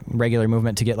your regular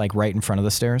movement to get like right in front of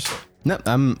the stairs. No,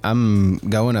 I'm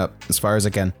going up as far as I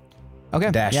can.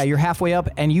 Okay. Dash. Yeah, you're halfway up,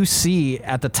 and you see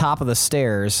at the top of the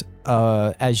stairs,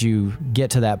 as you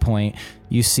get to that point,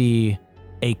 you see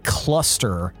a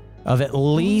cluster of at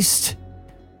least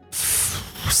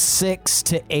 6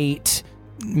 to 8,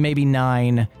 maybe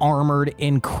 9 armored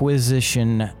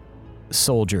Inquisition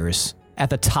soldiers at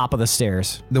the top of the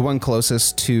stairs. The one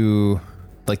closest to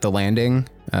like the landing,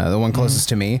 the one closest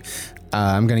to me,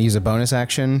 I'm going to use a bonus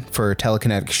action for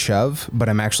telekinetic shove, but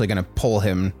I'm actually going to pull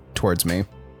him towards me.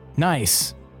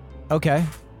 Nice. Okay.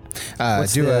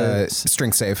 Do a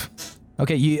strength save.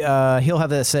 Okay, he'll have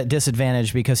this at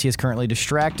disadvantage because he is currently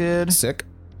distracted. Sick.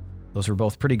 Those were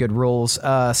both pretty good rolls.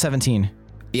 17.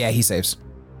 Yeah, he saves.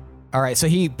 All right, so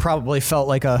he probably felt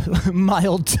like a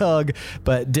mild tug,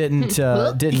 but didn't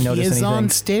notice He is anything. on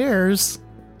stairs.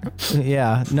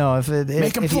 Yeah, no, if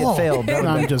Make him he had fall. failed, that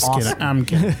I'm would've just been kidding. I'm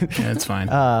kidding. Yeah, it's fine.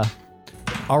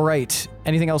 All right,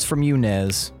 anything else from you,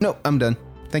 Nez? No, I'm done.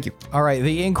 Thank you. All right,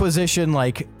 the Inquisition,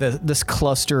 like this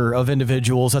cluster of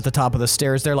individuals at the top of the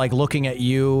stairs, they're like looking at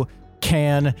you,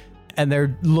 Can, and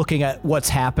they're looking at what's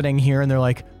happening here, and they're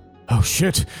like, "Oh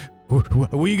shit,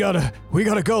 we gotta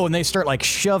go!" And they start like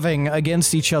shoving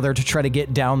against each other to try to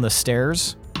get down the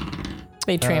stairs.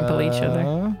 They trample each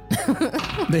other.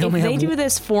 They If only they have do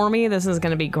this for me, this is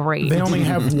going to be great. They only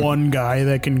have one guy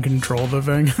that can control the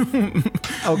thing.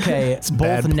 Okay, both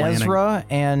bad planning. Nezra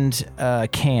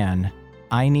and Can,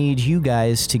 I need you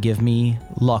guys to give me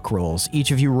luck rolls.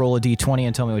 Each of you roll a d20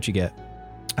 and tell me what you get.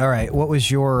 All right, what was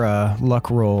your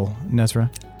luck roll, Nezra?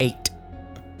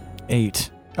 8.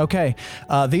 Okay,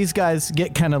 these guys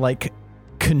get kind of like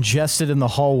congested in the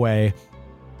hallway,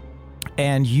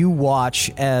 and you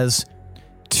watch as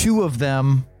 2 of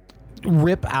them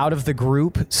rip out of the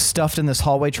group, stuffed in this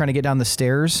hallway, trying to get down the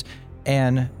stairs,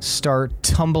 and start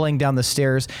tumbling down the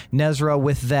stairs. Nezra,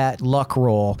 with that luck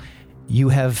roll, you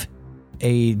have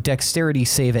a dexterity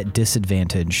save at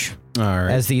disadvantage All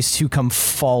right. as these 2 come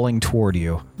falling toward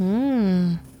you.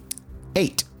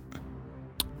 8.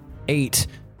 8.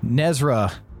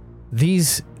 Nezra,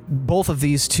 both of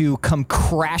these 2 come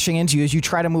crashing into you as you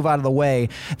try to move out of the way.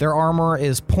 Their armor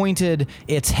is pointed,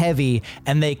 it's heavy,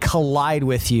 and they collide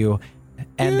with you.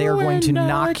 And they're going to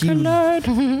knock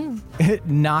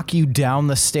you down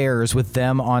the stairs with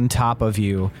them on top of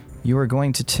you. You're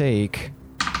going to take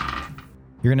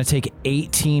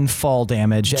 18 fall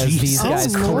damage as these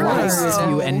guys collide with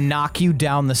you and knock you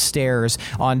down the stairs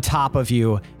on top of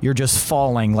you. You're just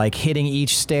falling, like hitting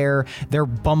each stair. They're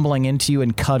bumbling into you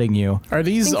and cutting you. Are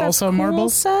these Think that's also cool, marble?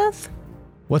 Seth?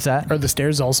 What's that? Are the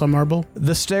stairs also marble?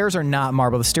 The stairs are not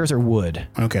marble. The stairs are wood.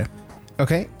 Okay.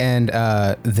 Okay, and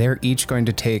they're each going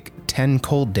to take 10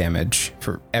 cold damage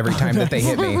for every time that they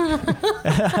hit me.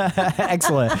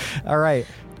 Excellent. All right.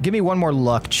 Give me one more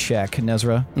luck check,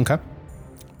 Nezra. Okay.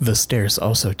 The stairs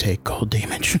also take cold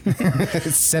damage.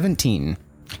 17.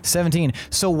 17.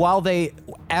 So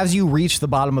as you reach the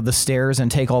bottom of the stairs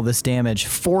and take all this damage,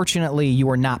 fortunately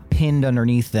you are not pinned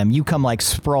underneath them. You come like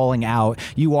sprawling out.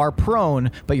 You are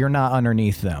prone, but you're not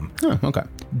underneath them. Oh, okay.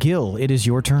 Gil, it is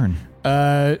your turn.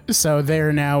 So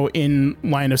they're now in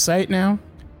line of sight now,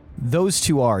 Those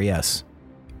 2 are, yes.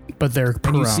 but they're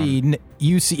prone. And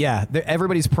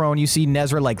everybody's prone. You see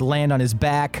Nezra like land on his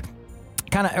back.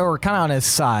 kind of on his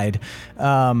side,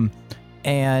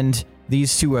 and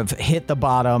these two have hit the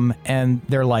bottom, and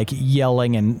they're like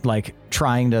yelling and like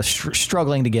trying to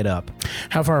struggling to get up.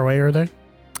 How far away are they?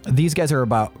 These guys are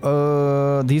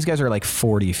like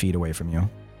 40 feet away from you.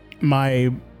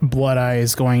 My blood eye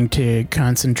is going to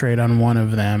concentrate on one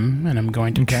of them, and I'm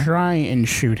going to try and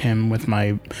shoot him with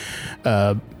my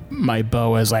my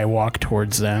bow as I walk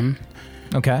towards them.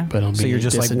 Okay. But it'll so be you're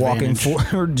just like walking disadvantage.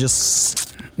 forward,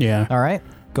 just... Yeah. All right.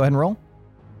 Go ahead and roll.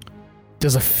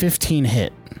 Does a 15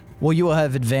 hit? Well, you will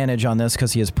have advantage on this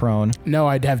because he is prone. No,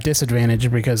 I'd have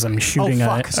disadvantage because I'm shooting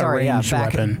a ranged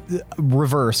weapon.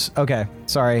 Reverse. Okay.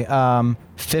 Sorry.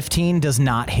 15 does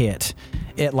not hit.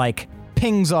 It like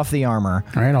pings off the armor.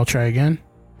 All right, I'll try again.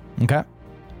 Okay.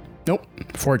 Nope.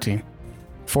 14.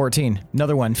 14.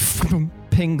 Another one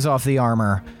pings off the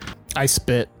armor. I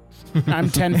spit. I'm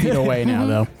 10 feet away now,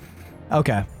 though.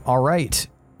 Okay. All right.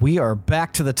 We are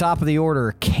back to the top of the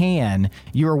order. Can,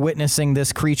 you are witnessing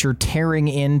this creature tearing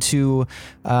into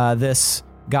this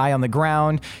guy on the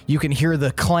ground. You can hear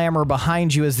the clamor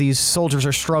behind you as these soldiers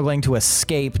are struggling to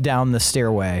escape down the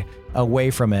stairway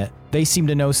away from it. They seem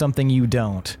to know something you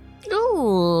don't.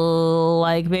 Ooh,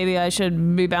 like maybe I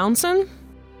should be bouncing?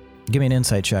 Give me an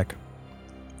insight check.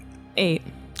 8.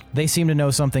 They seem to know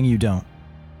something you don't.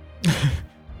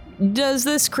 Does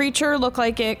this creature look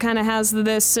like it kind of has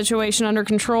this situation under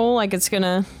control? Like it's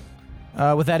gonna...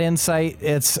 With that insight,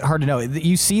 it's hard to know.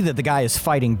 You see that the guy is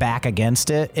fighting back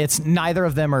against it. It's neither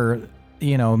of them are,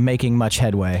 making much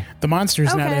headway. The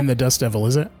monster's not Okay. in the Dust Devil,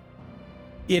 is it?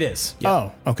 It is.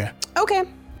 Oh, okay. Okay.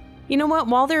 You know what?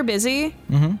 While they're busy,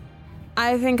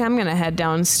 I think I'm gonna head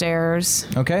downstairs.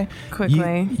 Okay.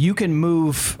 Quickly. You can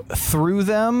move through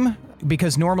them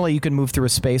because normally you can move through a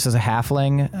space as a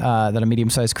halfling that a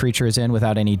medium-sized creature is in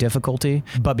without any difficulty.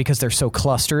 But because they're so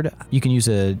clustered, you can use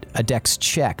a dex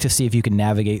check to see if you can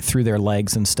navigate through their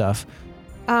legs and stuff.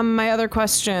 My other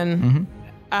question,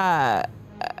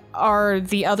 are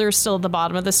the others still at the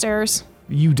bottom of the stairs?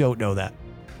 You don't know that.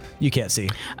 You can't see.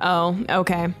 Oh,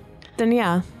 okay. Then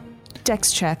yeah,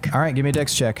 dex check. All right, give me a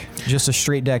dex check. Just a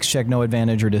straight dex check, no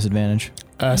advantage or disadvantage.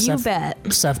 You Seth,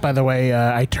 bet. Seth, by the way,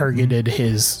 I targeted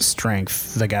his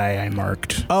strength, the guy I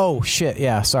marked. Oh, shit.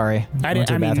 Yeah, sorry.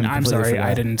 I'm sorry,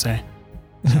 I didn't say.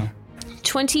 So.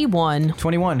 21.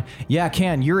 21. Yeah,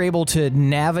 Ken, you're able to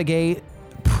navigate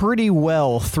pretty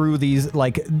well through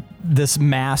this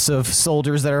mass of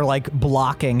soldiers that are like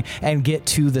blocking and get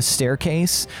to the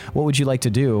staircase. What would you like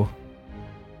to do?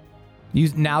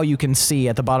 Now you can see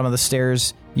at the bottom of the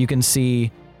stairs, you can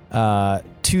see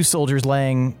two soldiers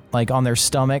laying like on their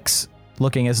stomachs,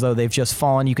 looking as though they've just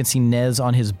fallen. You can see Nez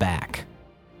on his back.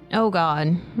 Oh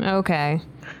God. Okay.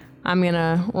 I'm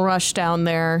gonna rush down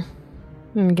there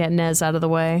and get Nez out of the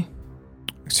way.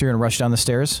 So you're gonna rush down the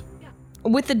stairs?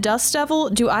 With the Dust Devil,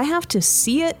 do I have to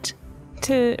see it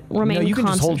to remain No, you can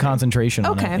just hold concentration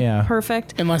on it. Okay, Yeah.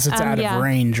 perfect. Unless it's out of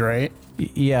range, right?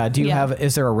 Yeah. Do you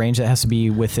is there a range that has to be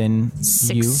within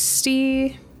you?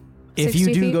 60. If you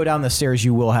 60 do feet? go down the stairs,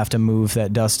 you will have to move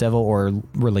that Dust Devil or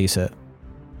release it.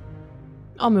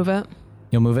 I'll move it.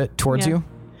 You'll move it towards you?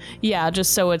 Yeah,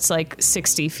 just so it's like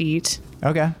 60 feet.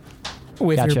 Okay.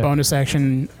 With Gotcha. your bonus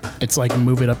action, it's like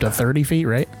move it up to 30 feet,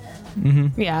 right?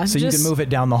 Yeah. So you can move it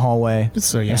down the hallway.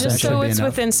 So yeah, that Just should so be it's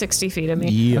enough. within 60 feet of me.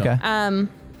 Yeah.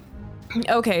 Okay.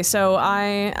 Okay, so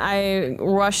I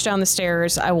rush down the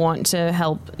stairs. I want to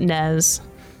help Nez.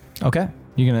 Okay.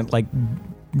 You're going to like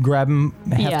grab him,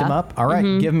 heft Yeah. him up? All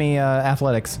right. Give me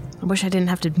athletics. I wish I didn't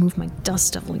have to move my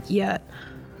Dust Devil yet.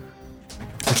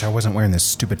 Which I wasn't wearing this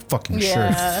stupid fucking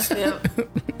shirt.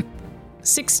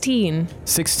 16.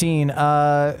 16.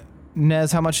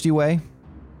 Nez, how much do you weigh?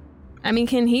 I mean,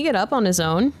 can he get up on his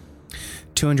own?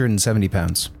 270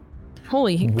 pounds.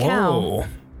 Holy cow. Whoa.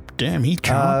 Damn, he's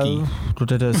chunky.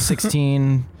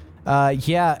 16.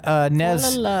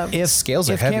 Nez, if Scales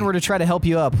are if heavy. Ken were to try to help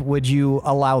you up, would you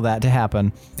allow that to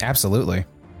happen? Absolutely.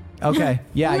 Okay.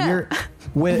 Yeah, you're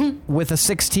with a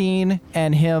 16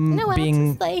 and him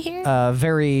being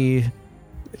very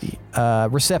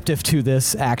receptive to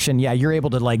this action. Yeah, you're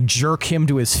able to like jerk him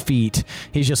to his feet.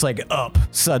 He's just like up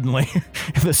suddenly.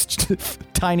 This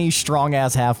tiny, strong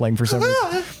ass halfling for some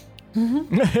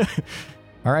reason.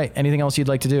 All right. Anything else you'd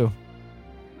like to do?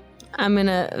 I'm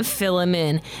gonna fill him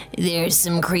in. There's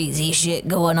some crazy shit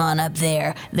going on up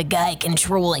there. The guy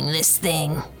controlling this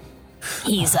thing.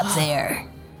 He's up there.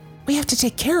 We have to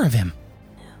take care of him.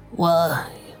 Well,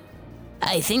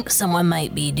 I think someone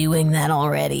might be doing that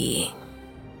already.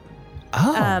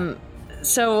 Oh.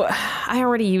 So I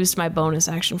already used my bonus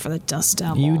action for the Dust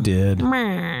Devil. You did. Do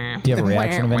Meh. you have a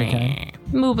reaction of any kind?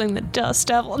 Moving the Dust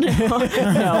Devil.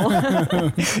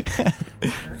 No.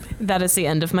 That is the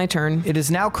end of my turn. It is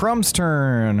now Crumb's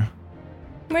turn.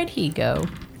 Where'd he go?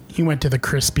 He went to the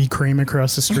Krispy Kreme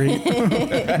across the street.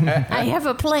 I have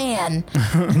a plan.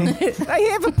 I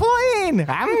have a plane.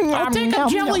 I'll take a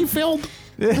jelly-filled.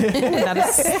 That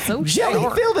is so Jelly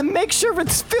short. filled and make sure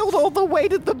it's filled all the way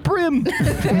to the brim. I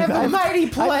have a mighty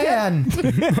plan.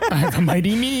 I have a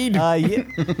mighty need. Yeah.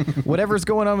 Whatever's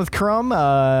going on with Crumb,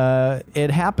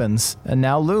 it happens. And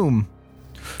now Loom.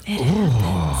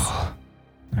 All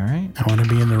right. I want to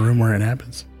be in the room where it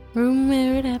happens. Room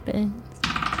where it happens.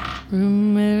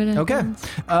 Room where it happens.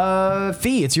 Okay.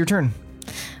 Fee, it's your turn.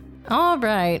 All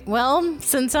right. Well,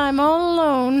 since I'm all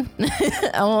alone,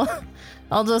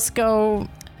 I'll just go,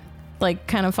 like,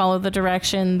 kind of follow the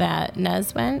direction that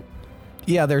Nez went.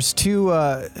 Yeah, there's two.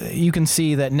 You can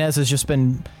see that Nez has just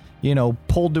been,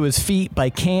 pulled to his feet by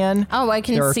Can. Oh, I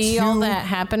There can are see all two- that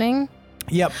happening.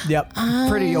 Yep.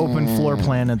 Pretty open floor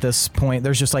plan at this point.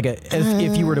 There's just like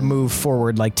if you were to move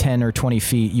forward like 10 or 20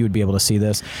 feet, you would be able to see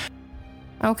this.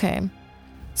 Okay.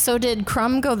 So did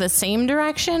Crumb go the same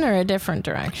direction or a different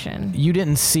direction? You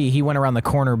didn't see. He went around the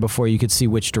corner before you could see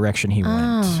which direction he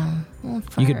went. Well,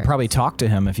 You could first. probably talk to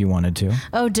him if you wanted to.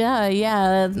 Oh, duh.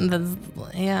 Yeah.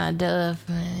 Yeah. Duh.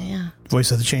 Yeah.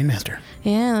 Voice of the Chainmaster.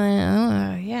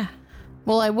 Yeah.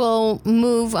 Well, I will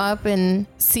move up and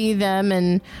see them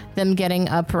and them getting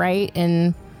upright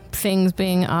and things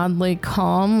being oddly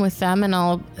calm with them, and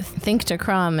I'll think to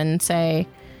Crumb and say,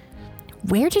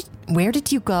 Where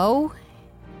did you go?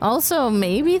 Also,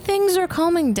 maybe things are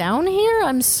calming down here?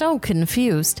 I'm so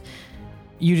confused.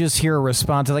 You just hear a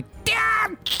response like, die!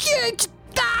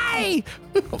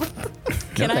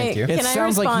 Can thank you. Can It I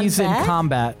sounds like respond he's in back?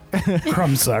 combat.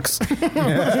 Crumb sucks.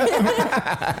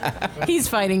 He's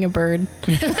fighting a bird.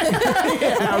 It's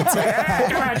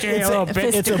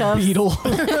a beetle.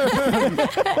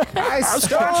 I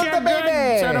stole the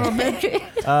baby. Son of a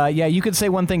bitch. Yeah, you could say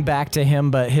one thing back to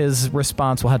him, but his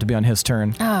response will have to be on his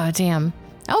turn. Oh, damn.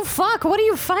 Oh, fuck. What are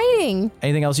you fighting?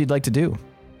 Anything else you'd like to do?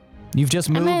 You've just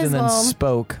moved might as and then well-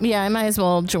 spoke. Yeah, I might as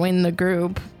well join the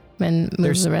group and move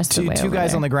There's the rest of the way two over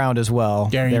guys there. on the ground as well.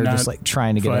 Yeah, you're They're not just like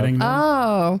trying to get Fighting up. them.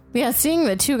 Oh, yeah, seeing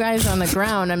the two guys on the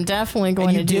ground, I'm definitely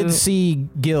going And to you do... did see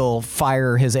Gil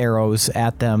fire his arrows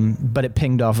at them, but it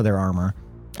pinged off of their armor.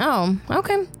 Oh,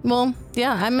 okay. Well,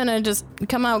 yeah, I'm going to just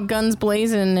come out guns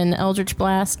blazing and Eldritch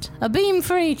Blast. A beam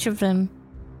for each of them.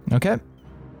 Okay.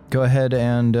 Go ahead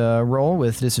and roll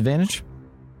with disadvantage.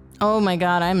 Oh my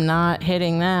god, I'm not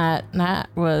hitting that. That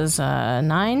was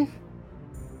 9.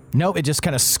 Nope, it just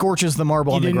kind of scorches the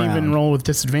marble You on the didn't ground. even roll with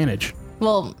disadvantage.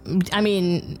 Well, I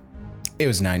mean, It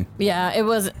was 9. yeah, it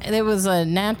was a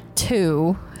nat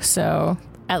 2, so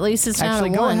at least it's not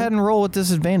Actually, a go 1. ahead and roll with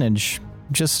disadvantage.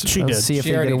 Just She did. see if She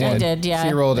you already get a did. one. I did, yeah.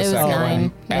 She rolled a It was second 9.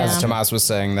 one as Yeah. Tomas was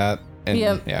saying that. And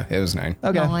Yep. yeah, it was 9.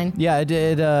 Okay. 9. Yeah, it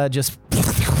did just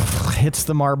hits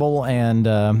the marble and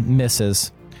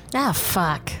misses. Ah,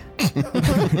 fuck.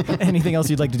 Anything else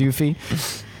you'd like to do, Fee?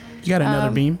 You got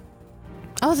another beam?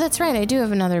 Oh, that's right. I do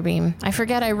have another beam. I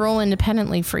forget I roll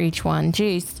independently for each one.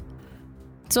 Jeez.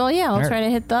 So, yeah, I'll Alright. try to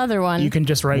hit the other one. You can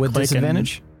just right With click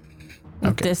disadvantage?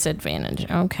 With disadvantage.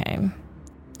 Okay.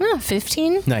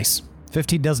 15? Nice.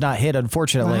 15 does not hit,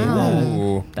 unfortunately. Wow.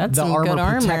 Ooh. That's The some armor good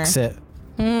armor. protects it.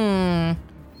 And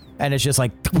it's just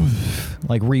like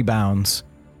rebounds.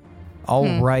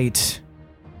 All right.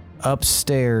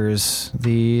 Upstairs,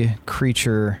 the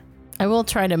creature. I will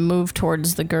try to move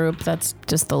towards the group. That's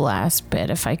just the last bit.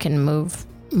 If I can move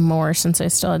more since I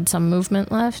still had some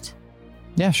movement left.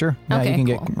 Yeah, sure. Yeah, Okay, you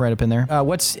can cool. get right up in there.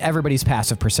 What's everybody's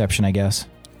passive perception, I guess?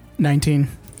 19.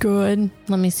 Good.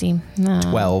 Let me see. No.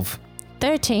 12.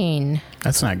 13.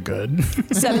 That's not good.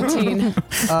 17.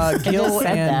 Gil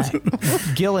said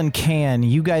and Gil and Can,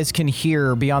 you guys can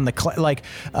hear beyond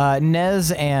the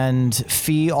Nez and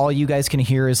Fee. All you guys can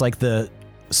hear is like the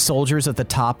soldiers at the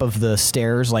top of the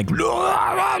stairs, like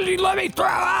let me throw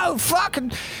out,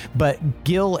 fucking. But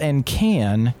Gil and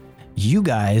Can, you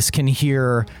guys can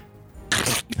hear,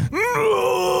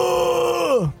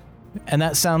 and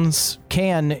that sounds.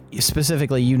 Can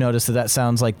specifically, you notice that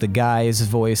sounds like the guy's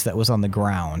voice that was on the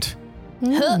ground.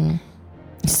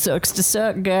 Sucks to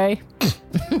suck, guy.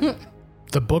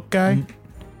 The book guy?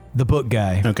 The book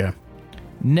guy. Okay.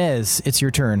 Nez, it's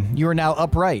your turn. You are now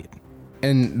upright.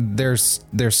 And there's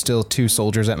still 2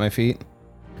 soldiers at my feet.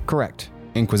 Correct.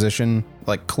 Inquisition,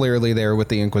 like clearly there with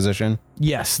the Inquisition.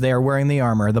 Yes, they are wearing the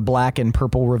armor, the black and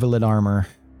purple riveted armor.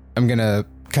 I'm gonna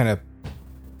kind of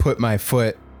put my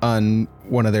foot on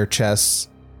one of their chests.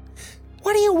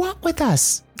 What do you want with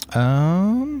us?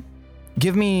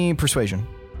 Give me persuasion.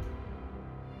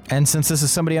 And since this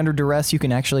is somebody under duress, you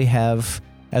can actually have,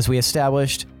 as we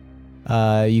established,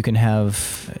 you can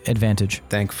have advantage.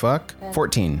 Thank fuck.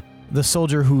 14. The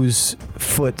soldier whose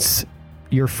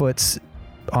your foot's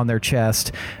on their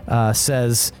chest,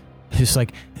 says, he's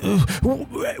like,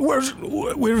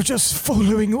 we're just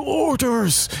following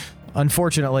orders.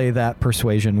 Unfortunately, that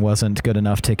persuasion wasn't good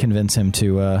enough to convince him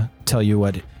to tell you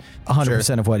what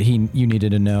 100% of what you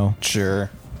needed to know. Sure.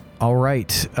 All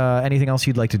right. Anything else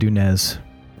you'd like to do, Nez?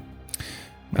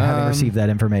 Having received that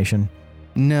information.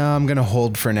 No, I'm going to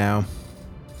hold for now.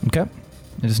 Okay.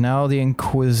 It is now the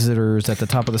Inquisitors at the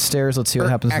top of the stairs. Let's see what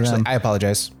happens to them. I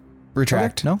apologize.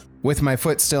 Retract. Okay, no? With my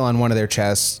foot still on one of their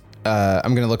chests,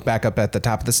 I'm going to look back up at the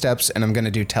top of the steps, and I'm going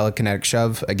to do telekinetic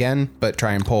shove again, but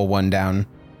try and pull one down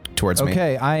towards me.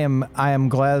 Okay, I am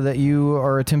glad that you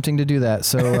are attempting to do that.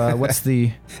 So what's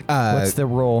the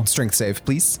roll? Strength save,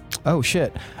 please. Oh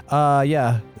shit.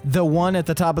 Yeah. The one at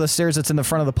the top of the stairs that's in the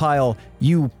front of the pile,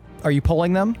 are you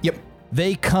pulling them? Yep.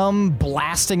 They come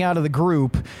blasting out of the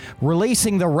group,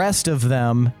 releasing the rest of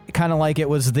them, kind of like it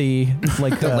was the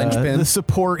linchpin. The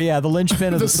support, the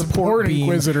linchpin of the support beam.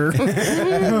 Inquisitor.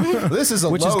 This is a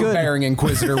load-bearing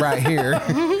Inquisitor right here.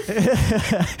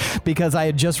 Because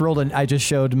I just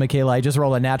showed Michaela, I just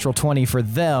rolled a natural 20 for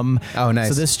them. Oh, nice.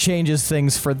 So this changes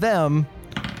things for them.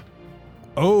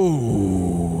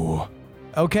 Oh.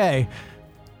 Okay.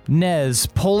 Nez,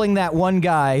 pulling that one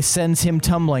guy, sends him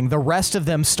tumbling. The rest of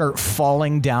them start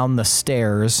falling down the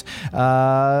stairs.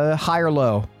 High or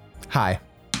low? High.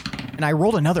 And I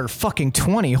rolled another fucking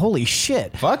 20. Holy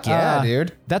shit. Fuck yeah,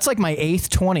 dude. That's like my 8th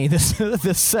 20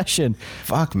 this session.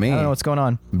 Fuck me. I don't know what's going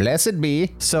on. Blessed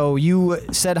be. So you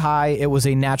said high. It was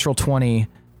a natural 20.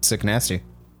 Sick nasty.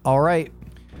 All right.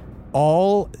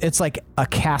 It's like a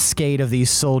cascade of these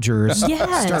soldiers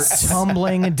start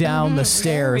tumbling down the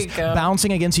stairs,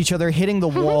 bouncing against each other, hitting the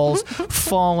walls,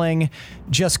 falling,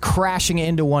 just crashing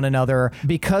into one another.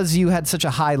 Because you had such a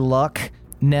high luck,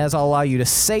 Nez, I'll allow you to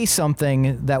say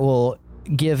something that will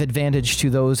give advantage to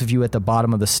those of you at the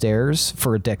bottom of the stairs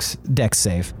for a dex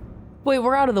save. Wait,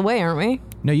 we're out of the way, aren't we?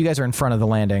 No, you guys are in front of the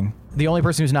landing. The only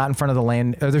person who's not in front of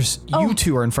the you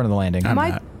two are in front of the landing.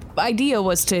 My idea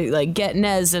was to get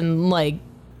Nez and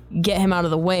get him out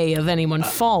of the way of anyone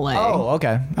falling. Oh,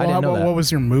 okay. I didn't know that. What was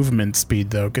your movement speed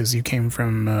though? Because you came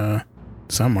from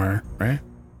somewhere, right?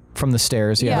 From the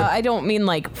stairs, yeah. Yeah, I don't mean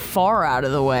far out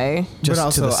of the way. Just but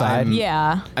also to the side.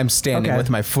 I'm standing with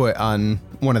my foot on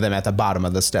one of them at the bottom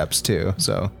of the steps too.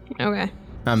 So Okay.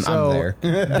 I'm there.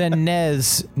 Then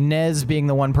Nez being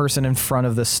the one person in front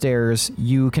of the stairs,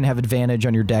 you can have advantage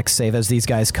on your dex save as these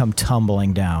guys come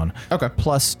tumbling down. Okay.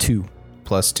 +2.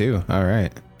 +2. All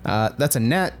right. That's a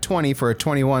nat 20 for a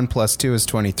 21 +2 is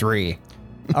 23.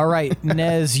 All right,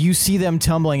 Nez, you see them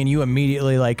tumbling and you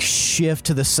immediately shift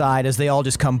to the side as they all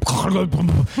just come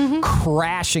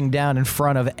crashing down in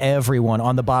front of everyone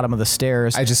on the bottom of the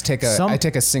stairs. I just take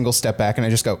a single step back and I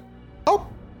just go, oh.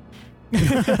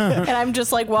 And I'm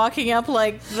just walking up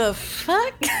the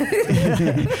fuck?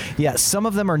 Yeah, some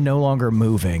of them are no longer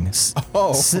moving.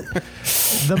 Oh.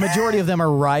 The majority of them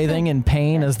are writhing in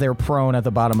pain as they're prone at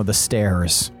the bottom of the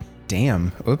stairs.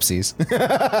 Damn. Oopsies.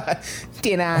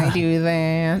 Did I do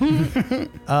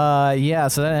that? Yeah,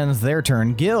 so that ends their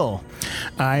turn. Gil,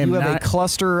 you have a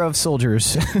cluster of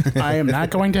soldiers. I am not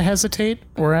going to hesitate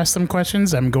or ask them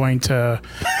questions. I'm going to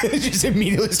just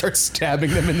immediately start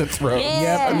stabbing them in the throat.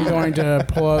 Yep, I'm going to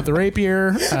pull out the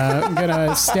rapier. I'm going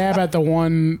to stab at the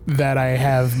one that I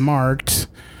have marked.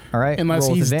 All right. Unless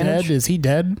he's dead. Is he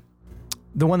dead?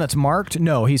 The one that's marked?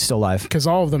 No, he's still alive. Because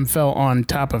all of them fell on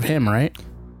top of him, right?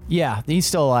 Yeah, he's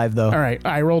still alive, though. All right,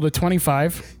 I rolled a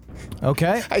 25.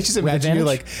 Okay. I just imagine you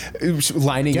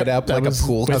lining it up like a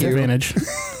pool with cue. advantage.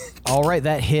 All right,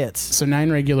 that hits. So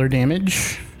 9 regular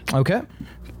damage. Okay.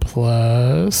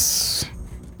 Plus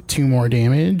 2 more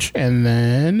damage, and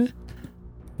then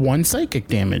 1 psychic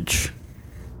damage.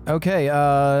 Okay,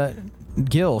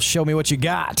 Gil, show me what you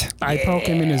got. I poke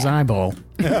him in his eyeball.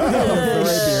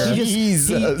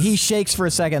 He shakes for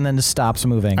a second and then just stops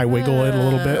moving. I wiggle it a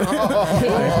little bit. I pull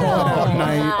it out and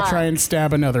I try and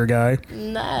stab another guy.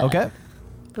 No. Okay.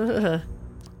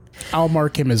 I'll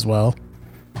mark him as well.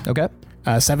 Okay.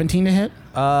 17 to hit?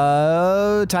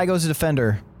 Tygo's a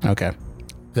defender. Okay.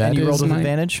 And you rolled with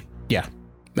advantage? Yeah.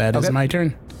 That is my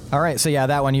turn. All right, so yeah,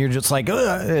 that one you're just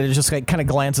it just kind of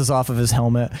glances off of his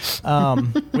helmet.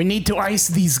 We need to ice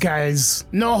these guys.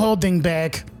 No holding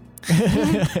back.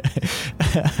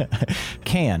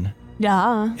 Can.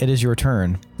 Yeah. It is your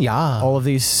turn. Yeah. All of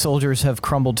these soldiers have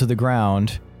crumbled to the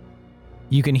ground.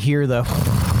 You can hear the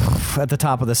at the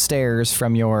top of the stairs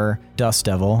from your Dust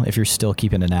Devil, if you're still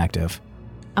keeping it active.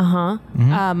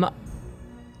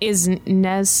 Is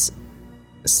Nez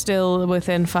still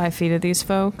within 5 feet of these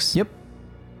folks? Yep.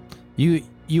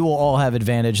 You will all have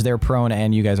advantage. They're prone,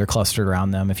 and you guys are clustered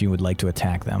around them if you would like to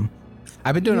attack them.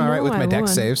 I've been doing all right with my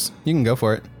dex saves. You can go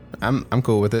for it. I'm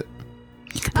cool with it.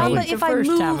 But if I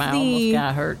move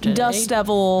the Dust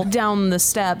Devil down the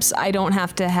steps, I don't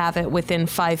have to have it within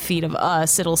 5 feet of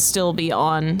us. It'll still be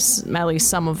on at least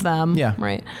some of them. Yeah.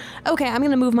 Right. Okay, I'm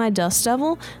going to move my Dust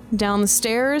Devil down the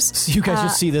stairs. So you guys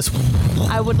just see this.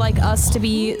 I would like us to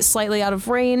be slightly out of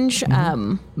range,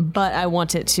 but I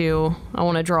want to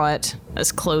draw it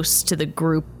as close to the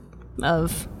group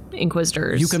of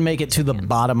Inquisitors. You can make it to the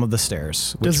bottom of the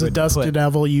stairs. Does the Dust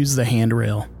Devil use the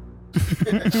handrail? For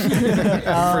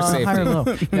safety. High or low.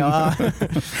 No,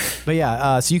 but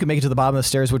yeah, so you can make it to the bottom of the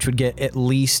stairs, which would get at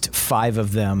least 5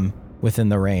 of them within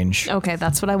the range. Okay,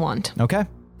 that's what I want. Okay.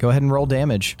 Go ahead and roll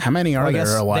damage. How many are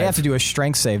there alive? They have to do a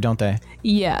strength save, don't they?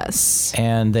 Yes.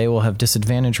 And they will have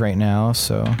disadvantage right now,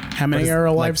 so... How many are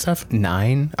alive, Seth?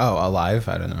 9? Oh, alive?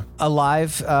 I don't know.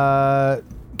 Alive,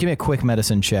 give me a quick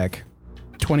medicine check.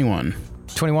 21.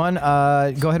 21, go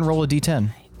ahead and roll a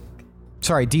d10.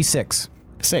 Sorry, d6.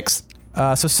 6.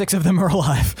 So 6 of them are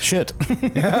alive. Shit.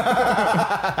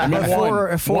 I mean, four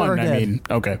are dead.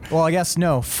 Okay. Well, I guess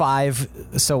no, 5.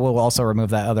 So we'll also remove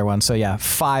that other one. So yeah,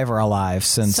 5 are alive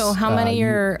since. So how many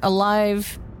are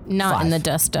alive? Not in 5. the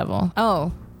Dust Devil.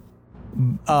 Oh,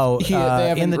 They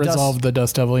haven't resolved the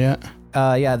Dust Devil yet.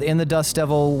 Yeah, in the Dust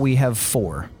Devil we have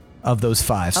 4 of those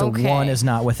 5. So Okay. 1 is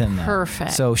not within that.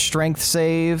 Perfect. So strength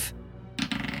save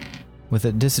with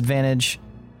a disadvantage.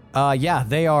 Yeah,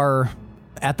 they are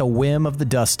at the whim of the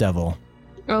Dust Devil.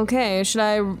 Okay, should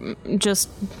I just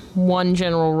one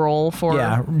general roll for...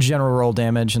 Yeah, general roll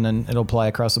damage, and then it'll apply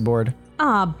across the board.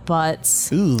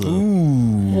 Butts. Ooh.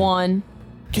 One.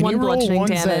 Can One you roll bludgeoning ones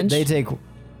that damage. They take...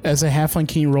 As a halfling,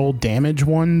 can you roll damage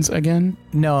ones again?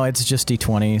 No, it's just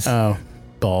d20s. Oh,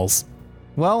 balls.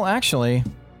 Well, actually,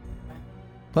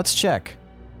 let's check.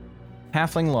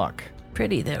 Halfling luck.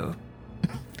 pretty though.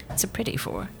 It's a pretty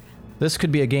 4. This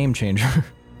could be a game changer.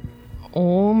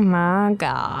 Oh my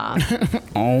god.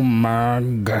 Oh my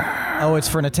god. Oh, it's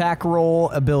for an attack roll,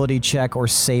 ability check, or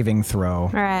saving throw.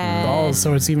 Right. Oh,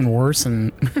 so it's even worse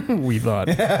than we thought.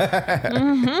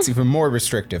 It's even more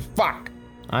restrictive. Fuck.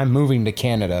 I'm moving to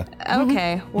Canada.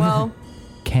 Okay, well,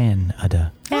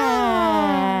 Canada.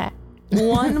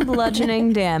 1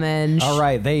 bludgeoning damage. All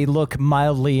right, they look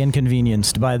mildly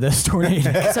inconvenienced by this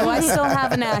tornado. So I still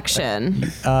have an action.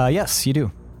 Yes, you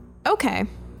do. Okay.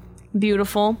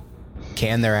 Beautiful.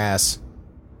 Can their ass.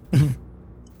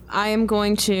 I am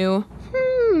going to...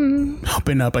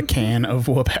 Open up a can of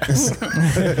whoop ass.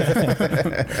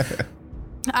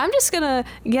 I'm just going to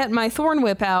get my thorn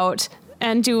whip out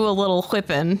and do a little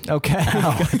whipping. Okay,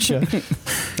 gotcha.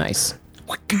 Nice.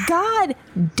 God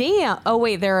damn. Oh,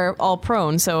 wait, they're all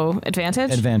prone, so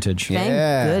advantage? Advantage. Thank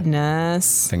Yeah.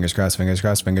 goodness. Fingers crossed, fingers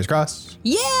crossed, fingers crossed.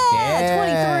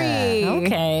 Yeah, 23.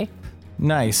 Okay.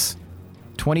 Nice.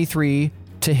 23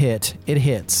 to hit. It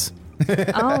hits.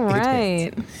 All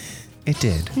right. It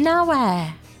did. No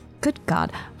way. Good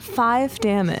God. 5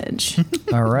 damage.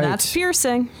 All right. That's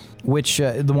piercing. Which,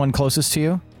 the one closest to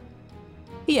you?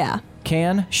 Yeah.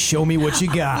 Can, show me what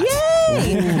you got.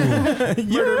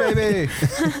 Murder baby.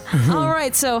 All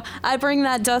right, so I bring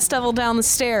that Dust Devil down the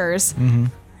stairs. Mm-hmm.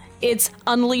 It's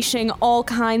unleashing all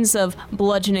kinds of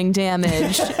bludgeoning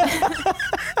damage.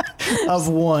 Of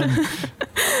 1.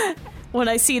 When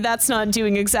I see that's not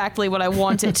doing exactly what I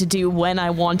want it to do when I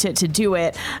want it to do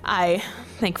it, I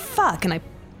think, fuck, and I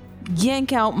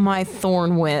yank out my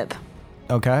thorn whip.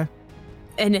 Okay.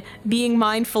 And being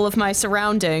mindful of my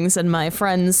surroundings and my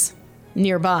friends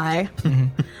nearby,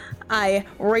 I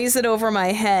raise it over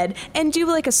my head and do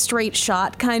like a straight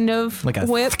shot kind of Like a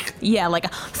whip. Yeah, like a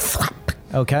thwap.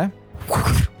 Okay.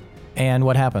 And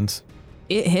what happens?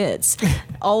 It hits.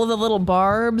 All of the little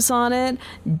barbs on it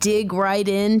dig right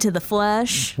into the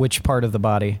flesh. Which part of the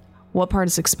body? What part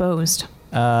is exposed?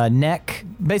 Neck.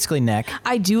 Basically neck.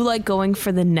 I do like going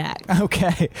for the neck.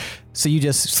 Okay. So you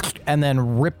just, and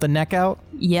then rip the neck out?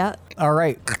 Yeah, All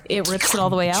right. it rips it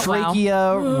all the way out. Wow.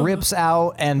 Trachea rips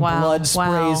out and Wow, blood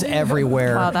sprays wow.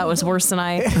 everywhere. Wow, that was worse than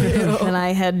I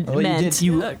had Well, meant.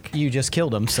 you just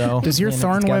killed him, so. Does your I mean,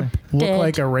 thorn it's whip gotta- look Dead.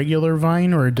 like a regular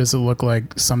vine, or does it look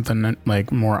like something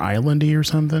like more islandy or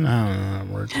something? I don't know how it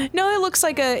works. No, it looks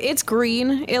like it's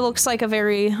green. It looks like a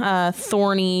very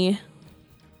thorny,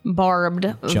 barbed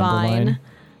vine. vine?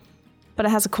 But it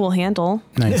has a cool handle.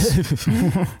 Nice.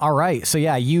 All right. So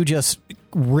yeah, you just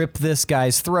rip this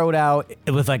guy's throat out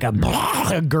with like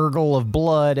a gurgle of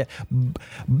blood.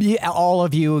 All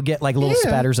of you get like little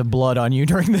spatters of blood on you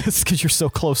during this because you're so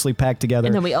closely packed together.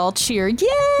 And then we all cheer, yay!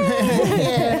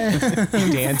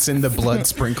 Dance in the blood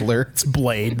sprinkler. It's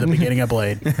Blade, the beginning of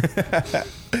Blade.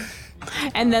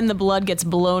 And then the blood gets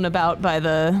blown about by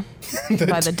the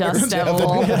dust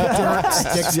devil.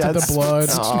 Sticks to the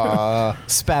blood.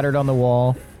 Spattered on the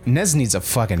wall. Nez needs a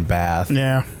fucking bath.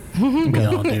 Yeah. We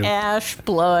all do. Ash,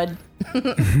 blood.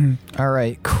 All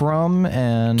right, Crumb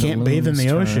and Can't bathe in the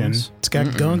Loon's ocean. turns. It's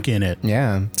got gunk in it.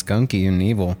 Yeah, it's gunky and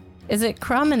evil. Is it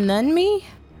Crumb and then me?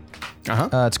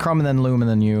 It's Crumb and then Loom and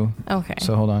then you. Okay.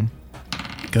 So hold on.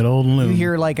 Good old Loom. You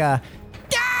hear like a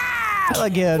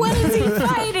again What is he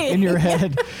fighting? in your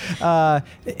head.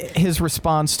 His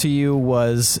response to you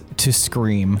was to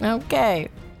scream. Okay.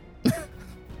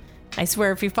 I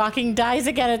swear, if he fucking dies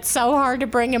again, it's so hard to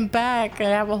bring him back. I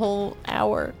have a whole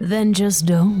hour. Then just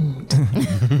don't.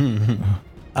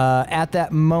 At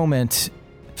that moment,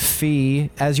 Fee,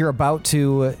 as you're about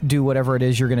to do whatever it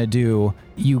is you're going to do,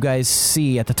 you guys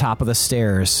see at the top of the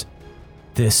stairs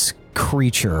this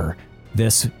creature,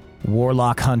 this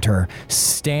warlock hunter,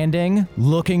 standing,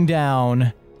 looking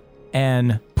down,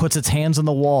 and puts its hands on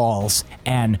the walls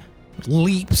and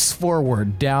leaps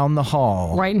forward down the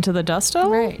hall. Right into the dust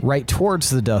devil? Right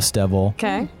towards the dust devil.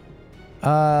 Okay.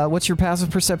 What's your passive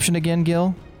perception again,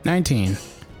 Gil? 19.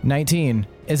 19.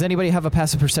 Does anybody have a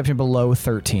passive perception below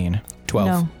 13? 12.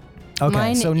 No. Okay,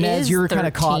 Mine so Nez, is you're kind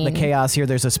of caught in the 13. chaos here.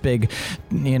 There's this big,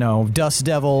 dust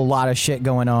devil, a lot of shit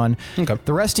going on. Okay.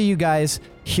 The rest of you guys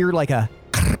hear like a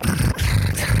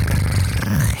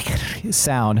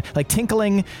sound, like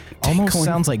tinkling, almost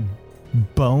sounds like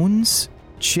bones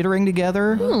chittering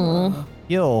together.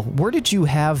 Gil, where did you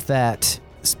have that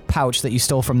pouch that you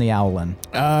stole from the owlin?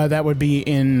 That would be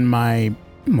in my,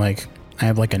 I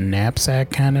have like a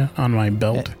knapsack kind of on my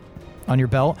belt. On your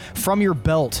belt? From your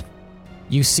belt,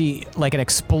 you see like an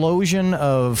explosion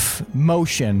of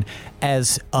motion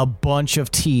as a bunch of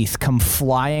teeth come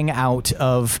flying out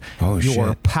of your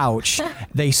shit. pouch.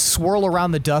 They swirl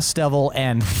around the dust devil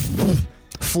and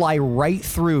fly right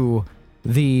through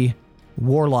the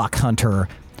warlock hunter,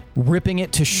 ripping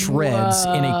it to shreds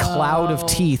in a cloud of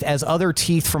teeth as other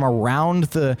teeth from around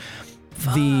the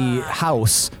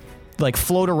house like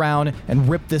float around and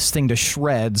rip this thing to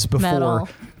shreds before Metal.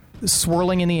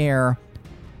 swirling in the air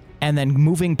and then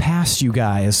moving past you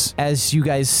guys. As you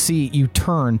guys you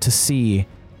turn to see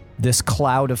this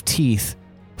cloud of teeth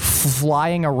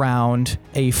flying around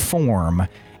a form,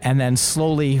 and then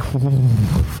slowly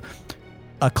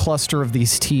a cluster of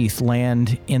these teeth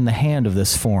land in the hand of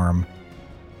this form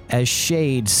as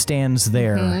Shade stands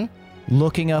there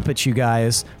looking up at you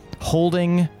guys,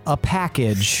 holding a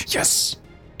package. Yes.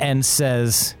 And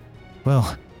says,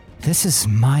 well, this is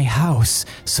my house,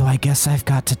 so I guess I've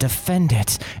got to defend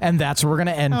it. And that's where we're going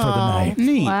to end for the night.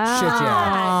 Neat. Wow. Shit,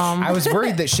 yeah. I was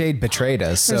worried that Shade betrayed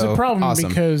us. There's so a problem awesome.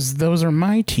 because those are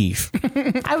my teeth.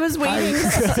 I was waiting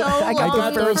so long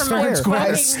got those for fair my and square. I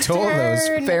fucking stole those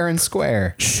turn. fair and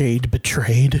square. Shade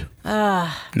betrayed.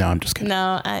 No, I'm just kidding.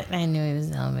 No, I knew he was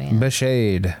helping.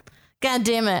 Beshade. God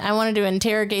damn it. I wanted to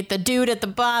interrogate the dude at the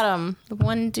bottom. The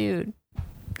one dude.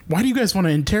 Why do you guys want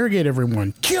to interrogate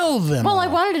everyone? Kill them. Well, I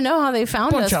all. wanted to know how they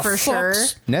found Bunch us of for sure.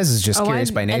 fucks. Nez is just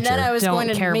curious by nature. And then I was Don't going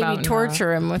to care maybe about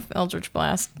torture him with Eldritch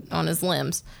Blast on his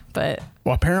limbs. But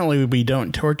Well, apparently we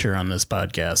don't torture on this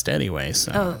podcast anyway.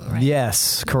 So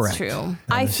Yes, correct. true.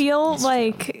 I feel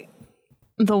like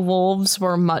the wolves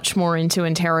were much more into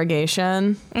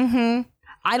interrogation. Mm-hmm.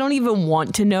 I don't even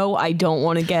want to know. I don't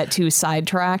want to get too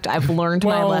sidetracked. I've learned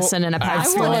my Well, lesson in a I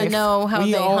past I want to life. know how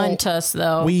we they all- hunt us,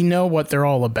 though. we know what they're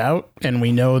all about, and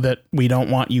we know that we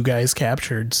don't want you guys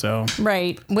captured. So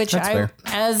Right. Which fair.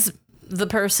 as the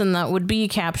person that would be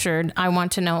captured, I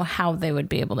want to know how they would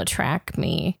be able to track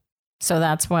me. So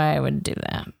that's why I would do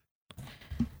that.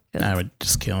 I would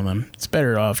just kill them. It's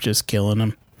better off just killing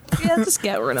them. Yeah, just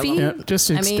get rid of them. Yeah, just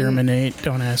mean- exterminate.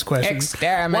 Don't ask questions.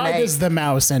 Exterminate. Why does the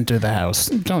mouse enter the house?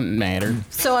 Don't matter.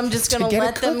 So I'm just going to get a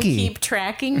let them cookie. keep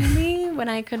tracking me when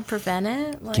I could prevent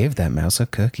it? Like, Give that mouse a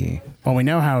cookie. Well, we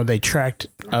know how they tracked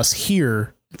us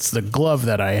here. It's the glove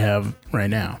that I have right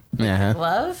now. Uh-huh.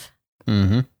 glove?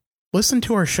 Mm-hmm. Listen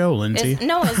to our show, Lindsay. Is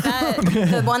that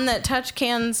the one that Touch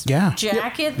Can's Yeah.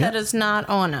 jacket that is not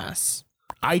on us?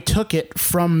 I took it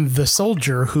from the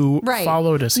soldier who Right.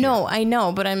 followed us here. No, I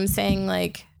know, but I'm saying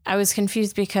like I was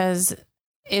confused because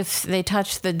if they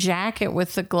touched the jacket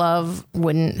with the glove,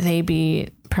 wouldn't they be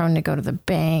prone to go to the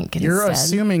bank? You're instead?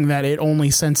 assuming that it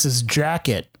only senses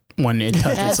jacket when it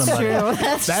touches That's somebody. true.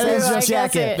 That's That true. is I just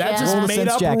guess it- That yeah. just Roll the made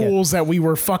sense up jacket. rules that we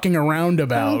were fucking around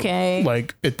about. Okay.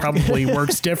 Like, it probably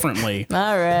works differently.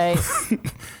 All right.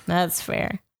 That's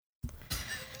fair.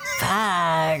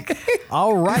 Fuck.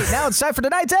 All right, now it's time for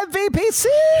tonight's MVPC.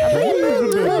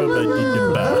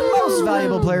 Most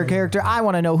valuable player character. I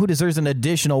want to know who deserves an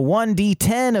additional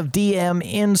 1d10 of DM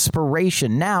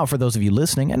inspiration. Now, for those of you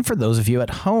listening and for those of you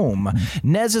at home,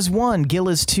 Nez is 1, Gil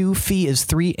is 2, Fee is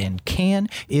 3, and Can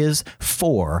is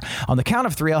 4. On the count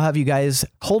of 3, I'll have you guys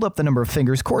hold up the number of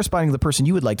fingers corresponding to the person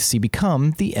you would like to see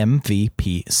become the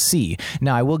MVPC.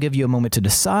 Now, I will give you a moment to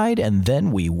decide, and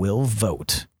then we will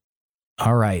vote.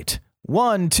 All right.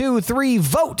 1, 2, 3,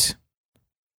 vote.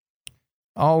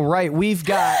 All right, we've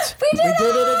got... We did it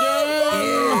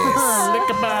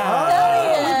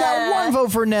Oh, we've got 1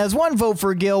 vote for Nez, 1 vote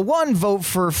for Gil, 1 vote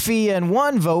for Fee, and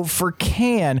 1 vote for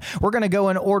Can. We're going to go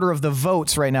in order of the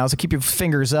votes right now, so keep your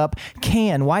fingers up.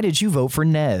 Can, why did you vote for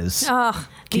Nez? Keep The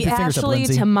your fingers up, Ashley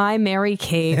Lindsay. to my Mary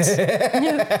Kate.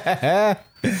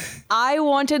 I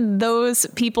wanted those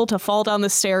people to fall down the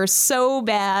stairs so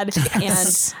bad,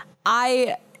 and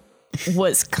I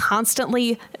was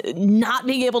constantly not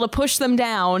being able to push them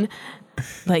down,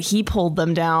 but he pulled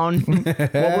them down.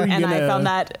 And I found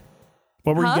that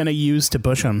What were you going to use to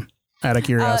push him, out of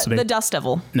curiosity? the Dust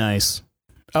Devil. Nice.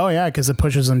 Oh, yeah, because it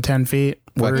pushes them 10 feet.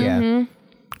 Fuck yeah.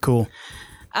 Cool.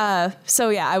 So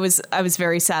yeah, I was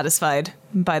very satisfied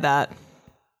by that.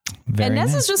 Very And Nez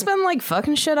nice. has just been like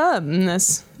fucking shit up in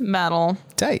this battle.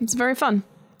 Tight. It's very fun.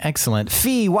 Excellent.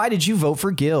 Fee, why did you vote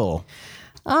for Gil?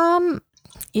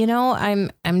 You know,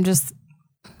 I'm just...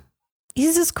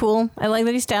 He's just cool. I like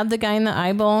that he stabbed the guy in the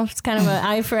eyeball. It's kind of an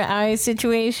eye for eye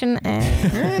situation.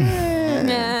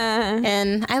 And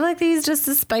I like that he's just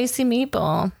a spicy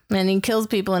meatball. And he kills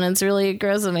people and it's really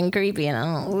aggressive and creepy. And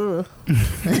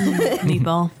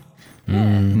Meatball.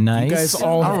 Nice. You guys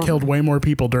all have killed way more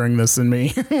people during this than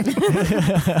me.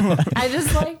 I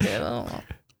just like it.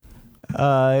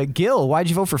 Gil, why'd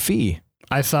you vote for Fee?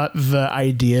 I thought the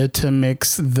idea to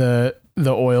mix the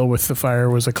oil with the fire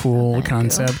was a cool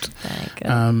concept. Thank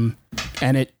you.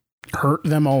 And it hurt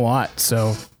them a lot,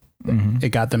 so it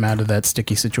got them out of that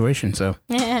sticky situation. So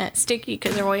Yeah, it's sticky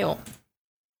because they're oil.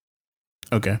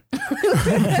 okay.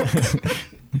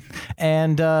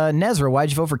 And Nezra, why'd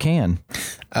you vote for Can?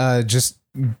 Just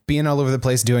being all over the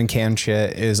place doing Can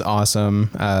shit is awesome.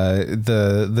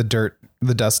 The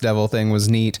Dust Devil thing was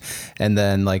neat, and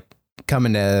then like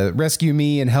coming to rescue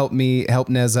me and help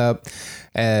Nez up,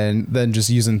 and then just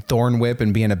using Thorn Whip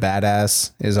and being a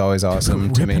badass is always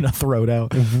awesome to me. Ripping a throat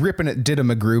out. Ripping it, did a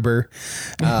MacGruber.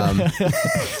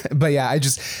 But yeah, I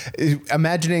just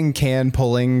imagining Can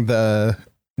pulling the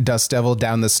Dust Devil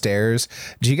down the stairs.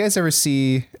 Did you guys ever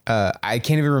see I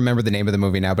can't even remember the name of the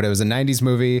movie now, but it was a 90s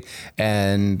movie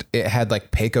and it had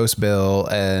like Pecos Bill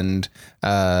and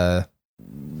That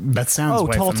sounds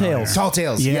way Tall familiar. Tales. Tall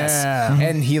Tales, yes. Yeah.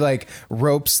 And he like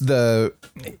ropes the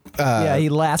He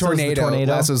lassos the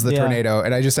tornado. Lassos the Yeah. tornado,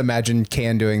 and I just imagine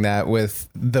Can doing that with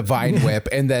the vine whip,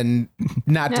 and then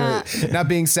not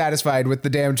being satisfied with the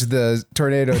damage the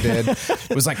tornado did,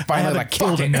 was like finally like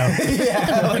killed fuck him it. now.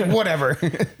 Yeah, like whatever.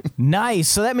 Nice.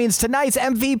 So that means tonight's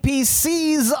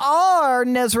MVPCs are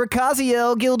Nezra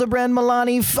Kaziel, Gildebrand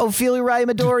Milani, Ophelia Rai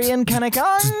Midorian,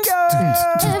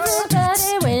 Kanakanga.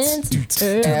 Everybody wins.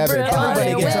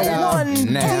 Everybody gets wins. a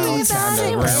one now. It's time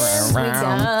to wins. We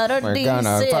got a We're gonna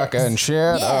D6. fucking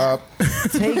shit up.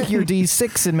 Take your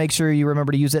D6 and make sure you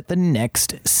remember to use it the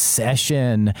next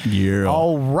session. Yeah.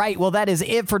 All right. Well, that is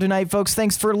it for tonight, folks.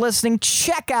 Thanks for listening.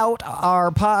 Check out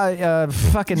our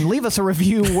fucking leave us a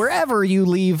review wherever you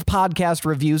leave podcast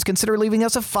reviews. Consider leaving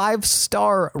us a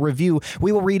 5-star review.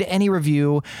 We will read any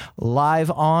review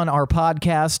live on our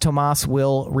podcast. Tomas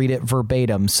will read it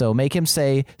verbatim. So make him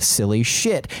say silly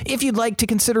shit. If you'd like to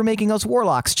consider making us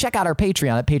warlocks, check out our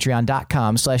Patreon at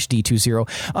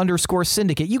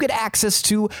patreon.com/D20_syndicate. You get access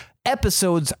to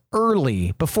episodes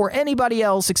early before anybody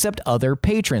else except other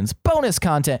patrons. Bonus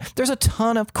content. There's a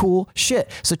ton of cool shit.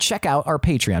 So check out our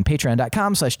Patreon,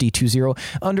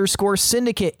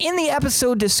 patreon.com/D20_syndicate. In the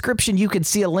episode description, you can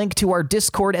see a link to our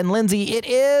Discord, and Lindsay, it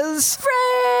is free.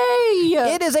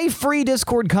 It is a free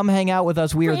Discord. Come hang out with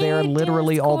us. We are there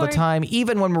literally all the time.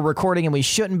 Even when we're recording and we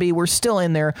shouldn't be, we're still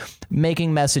in there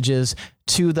making messages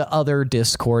to the other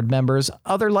Discord members,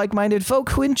 other like-minded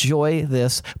folk who enjoy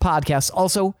this podcast.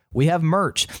 Also, we have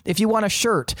merch. If you want a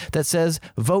shirt that says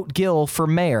 "Vote Gil for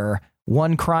Mayor,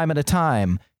 one crime at a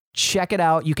time," check it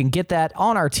out. You can get that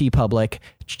on our TeePublic.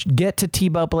 get to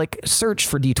T-Public, search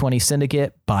for D20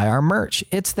 Syndicate, buy our merch.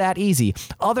 It's that easy.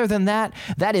 Other than that,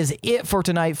 that is it for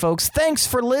tonight, folks. Thanks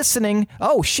for listening.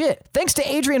 Oh, shit. Thanks to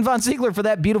Adrian Von Ziegler for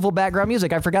that beautiful background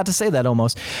music. I forgot to say that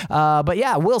almost. But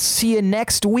yeah, we'll see you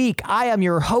next week. I am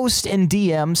your host and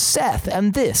DM, Seth,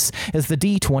 and this is the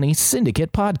D20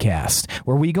 Syndicate podcast,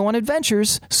 where we go on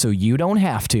adventures so you don't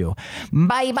have to.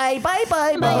 Bye, bye, bye,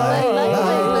 bye, bye, bye, bye,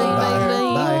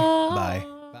 bye, bye, bye.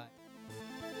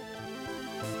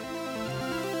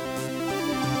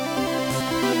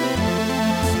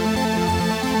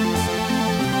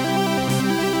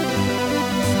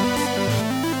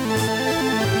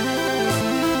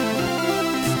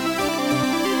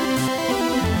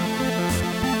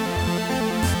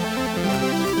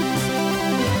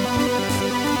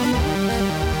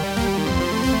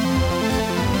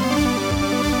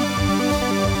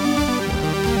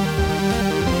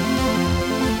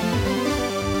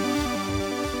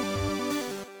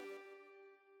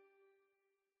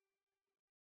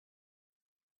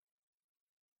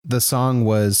 The song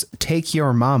was Take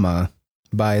Your Mama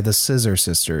by the Scissor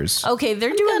Sisters. Okay,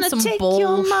 they're doing some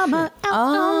bullshit.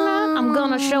 I'm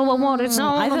gonna show her what it's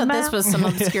all I thought about. this was some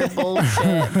obscure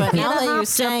bullshit, but now that you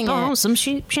sang on it, some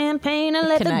cheap champagne and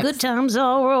let Connects. the good times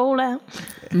all roll out.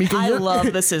 Mika, I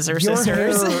love the Scissor your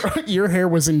Sisters. your hair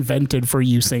was invented for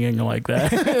you singing like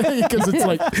that because it's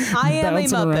like I am a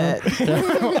bouncing around.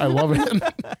 Muppet. Yeah, I love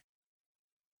it.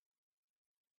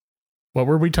 What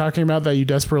were we talking about that you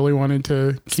desperately wanted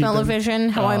to keep in? Smell-O-Vision,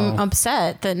 how I'm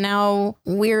upset that now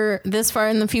we're this far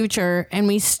in the future and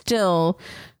we still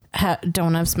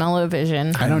don't have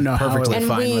Smell-O-Vision. I don't know Perfectly how it, And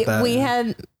fine with that. we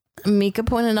had Mika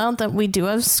pointed out that we do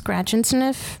have scratch and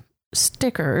sniff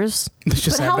stickers. Let's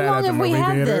just But add how that long at the have we movie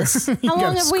had theater. this? You How long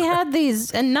gotta have we had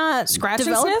these and not Scratch and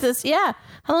developed sniff? this? Yeah.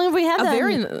 How long have we had A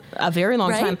that? very long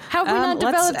Right? time. How have we not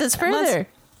developed this further?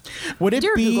 Would it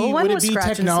Dear be Google, when would it was be scratch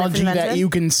and sniff technology that invented? you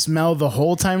can smell the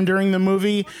whole time during the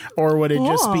movie, or would it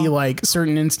just be like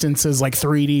certain instances like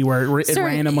 3D where it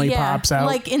randomly pops out?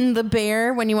 Like in The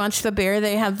Bear, when you watch The Bear,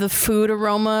 they have the food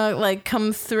aroma like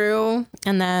come through,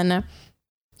 and then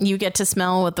you get to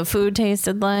smell what the food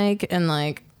tasted like, and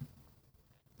like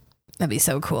that'd be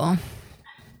so cool.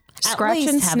 Scratch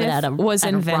least and have it sniff at a- was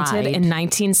at a invented ride. in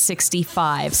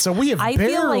 1965. So we have I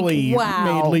feel like, barely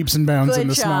wow, made leaps and bounds good in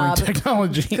the smelling job.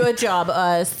 technology. Good job,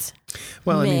 us.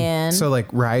 Well, I Man. mean, so like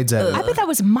rides at, I bet that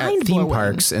was at mind theme blowing.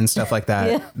 parks and stuff like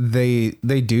that, Yeah.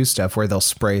 they do stuff where they'll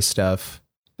spray stuff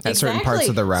at certain parts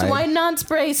of the ride. So why not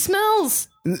spray smells?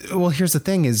 Well, here's the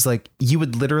thing is like you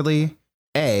would literally,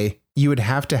 you would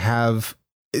have to have,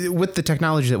 with the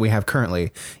technology that we have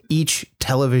currently, each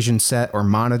television set or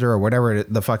monitor or whatever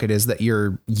the fuck it is that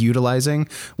you're utilizing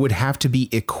would have to be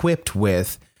equipped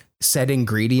with set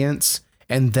ingredients.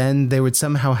 And then they would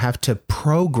somehow have to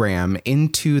program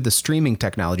into the streaming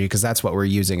technology, because that's what we're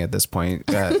using at this point.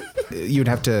 You'd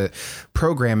have to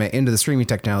program it into the streaming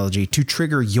technology to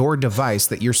trigger your device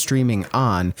that you're streaming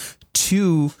on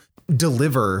to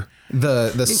deliver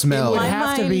the smell. It would My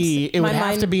have to mind- be. It would my have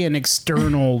mind- to be an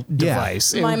external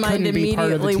device. It My mind couldn't be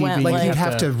part of the immediately TV. went Like like- you'd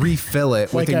have to refill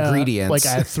it with ingredients. like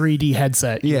a 3D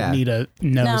headset. You Yeah. need a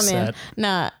nose Nah, man. set.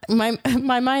 Nah.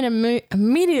 My mind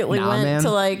immediately Nah, went man. to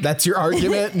like. That's your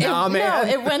argument? Nah, man.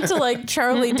 No, it went to like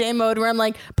Charlie Day mode where I'm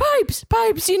like, pipes,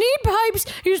 you need pipes.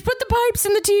 You just put the pipes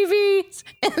in the TV.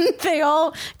 And they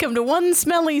all come to one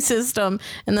smelly system.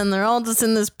 And then they're all just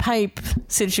in this pipe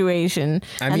situation.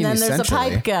 I mean, and then there's a essentially.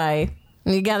 pipe guy.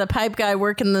 And you got a pipe guy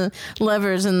working the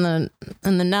levers and the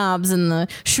knobs and the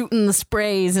shooting the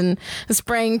sprays and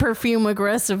spraying perfume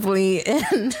aggressively.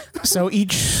 And So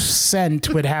each scent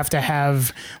would have to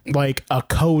have like a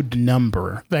code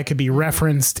number that could be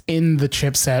referenced in the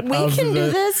chipset we of can the,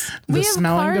 do this. the We have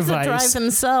smelling cars device. that drive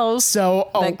themselves. So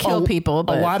that kill people,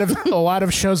 but- a lot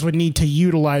of shows would need to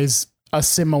utilize a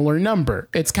similar number.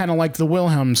 It's kind of like the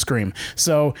Wilhelm scream.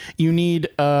 So you need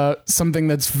something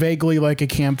that's vaguely like a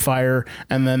campfire,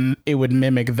 and then it would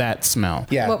mimic that smell.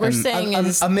 Yeah, What we're and saying is a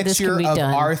this can mixture be of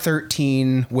done.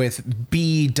 R13 with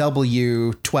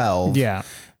BW12. Yeah.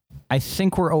 I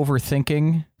think we're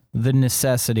overthinking the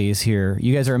necessities here.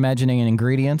 You guys are imagining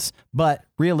ingredients, but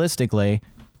realistically,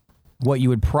 what you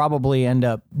would probably end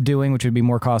up doing, which would be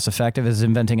more cost effective, is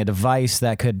inventing a device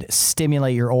that could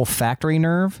stimulate your olfactory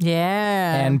nerve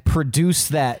Yeah. and produce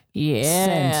that Yeah.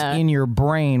 scent in your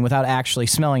brain without actually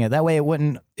smelling it. That way it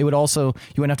wouldn't it would also, you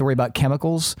wouldn't have to worry about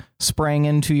chemicals spraying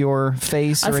into your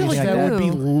face or I feel anything like that like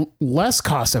that. would be less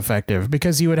cost effective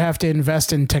because you would have to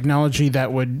invest in technology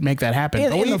that would make that happen.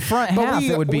 In the front half,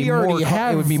 it would be more.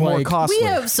 It would be more costly. We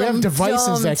have We some have devices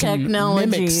dumb that can technology.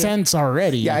 mimic sense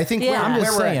already. Yeah, I think Yeah. I'm where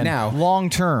just we're at now. long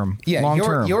term. Yeah, long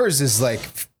term. yours is like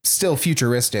still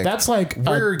futuristic. That's like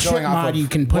We're a chip going off mod of you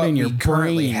can put what in your we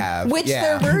currently brain. have. Which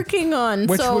Yeah. they're working on.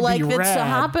 Which So would like be it's a rad.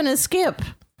 hop and a skip.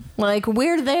 Like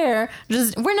we're there.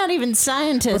 Just we're not even But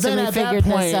scientists then and we at that figured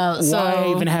point, this out. why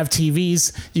So even have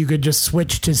TVs? You could just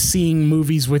switch to seeing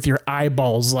movies with your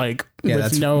eyeballs, like Yeah, with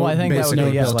that's- no. Well, I think that would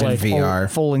basically be built in like, VR.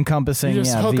 full encompassing, You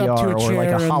just hook VR up to a or chair like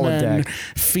a and then holodeck.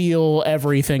 feel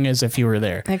everything as if you were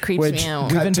there. that creeps Which- me out.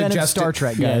 We've Cut to invented Justin- Star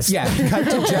Trek, guys. Yes. Yeah, cut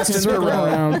to Justin Circle Thoreau.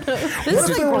 around. This What is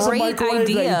if a there was a great microwave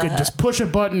idea. that you could just push a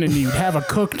button and you'd have a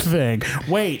cooked thing?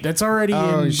 Wait, that's already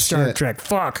Oh, in Star shit. Trek.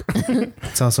 Fuck.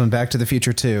 It's also in Back to the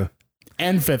Future 2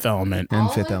 And Fifth Element.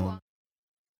 and Fifth Element.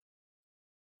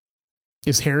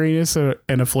 Is hairiness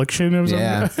an affliction of something?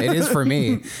 Yeah, it is for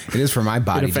me. It is for my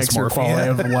body It affects your dysmorphia. quality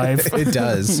of life. It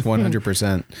does,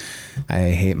 100%. I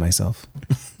hate myself.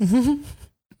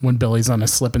 When Billy's on a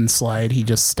slip and slide, he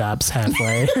just stops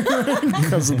halfway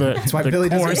because of the. That's why the Billy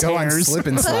doesn't coarse go on hairs. slip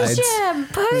and Push slides. him,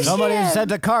 push Somebody him. set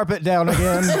the carpet down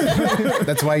again.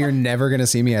 That's why you're never going to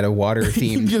see me at a You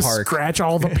water-themed just park. scratch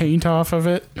all the paint off of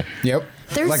it. Yep.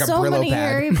 There's like a so Brillo many pad.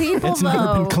 hairy people It's though.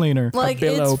 never been cleaner. Like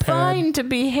Billo it's pad. fine to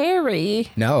be hairy.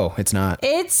 No, it's not.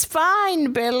 It's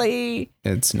fine, Billy.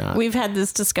 It's not. We've had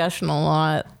this discussion a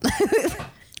lot.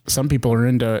 Some people are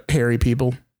into hairy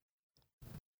people.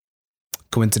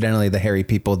 Coincidentally, the hairy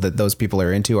people that those people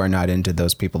are into are not into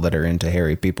those people that are into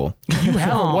hairy people. You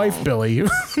have a wife, Billy,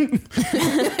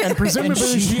 and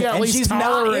presumably she at and least she's not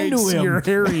tolerates into him. your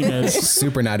hairiness.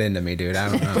 Super not into me, dude. I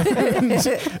don't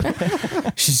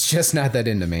know. She's just not that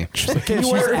into me. She's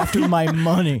after my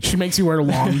money. She makes you wear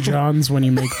long johns when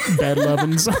you make bed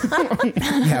lovin's.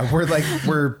 Yeah,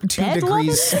 we're 2 Bed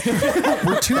degrees.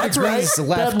 We're 2 degrees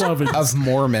left Bed lovin's. of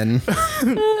Mormon.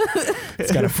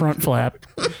 It's got a front flap.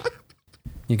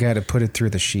 You got to put it through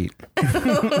the sheet.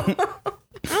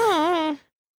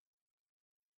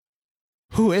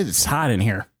 Ooh, it's hot in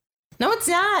here. No, it's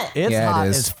not. It's Yeah, it hot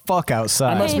is. as fuck I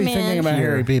outside. must Hey, be man. thinking about Here.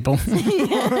 hairy people.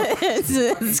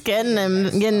 it's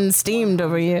getting steamed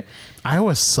over you.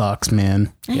 Iowa sucks,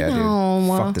 man. Yeah, know.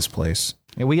 dude. Fuck this place.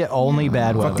 Yeah, we get only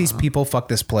bad weather. Fuck these people. Fuck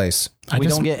this place. We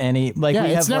don't get any. Like Yeah, we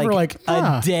it's have never like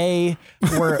a day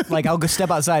where like I'll go step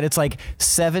outside. It's like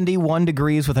 71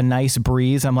 degrees with a nice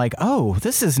breeze. I'm like, oh,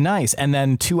 this is nice. And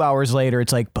then 2 hours later,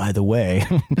 it's like, by the way,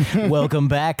 welcome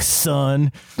back,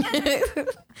 son.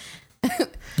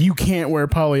 You can't wear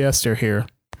polyester here.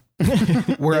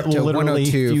 We're up to Literally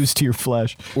 102. fused to your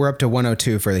flesh. We're up to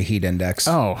 102 for the heat index.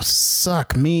 Oh,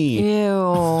 suck me.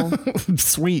 Ew.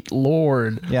 Sweet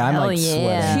Lord. Yeah, I'm Hell like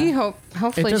yeah. sweating.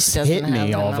 Hopefully It just she doesn't hit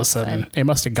me have all them of a sudden. outside. It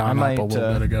must have gone I up a might,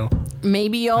 little bit ago.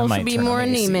 Maybe y'all might should be turn more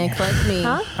on the AC. anemic like me.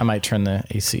 I might turn the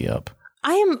AC up.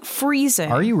 I am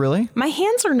freezing. Are you really? My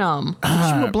hands are numb.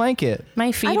 Put you a blanket.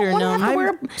 My feet I don't are want to numb. have to wear.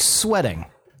 I'm sweating.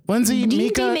 Lindsay, D&D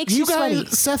Mika, makes you you guys, sweaty.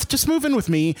 Seth, just move in with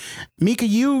me. Mika,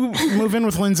 you move in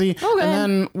with Lindsay, and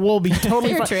then we'll be totally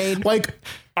Fair fine. trade. Like,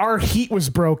 our heat was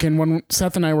broken when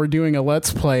Seth and I were doing a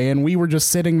Let's Play, and we were just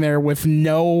sitting there with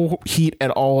no heat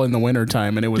at all in the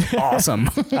wintertime, and it was awesome.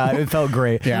 It felt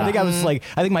great. Yeah. I think I was like,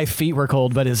 I think my feet were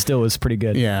cold, but it still was pretty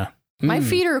good. Yeah. My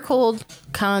feet are cold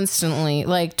constantly,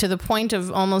 like to the point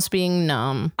of almost being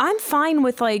numb. I'm fine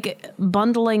with like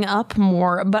bundling up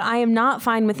more, but I am not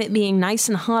fine with it being nice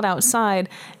and hot outside,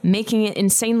 making it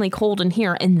insanely cold in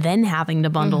here, and then having to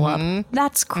bundle up.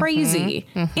 That's crazy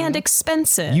and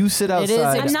expensive. You sit It is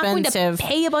outside. I'm not going to expensive.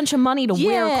 pay a bunch of money to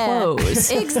wear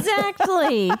clothes.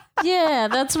 Exactly. Yeah,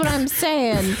 that's what I'm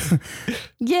saying.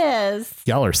 Yes.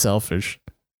 Y'all are selfish.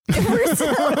 We're trying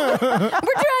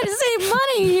to save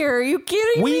money here. Are you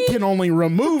kidding We me? can only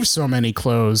remove so many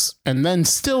clothes and then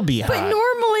still be But hot.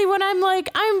 normally when I'm like,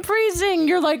 I'm freezing,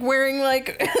 you're like wearing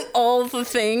like all the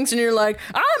things and you're like,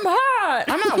 I'm hot.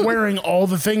 I'm not wearing all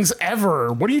the things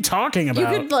ever. What are you talking You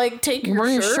about? could like take your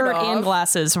Wearing a shirt off. and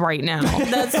glasses right now.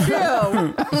 That's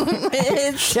true.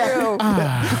 It's true.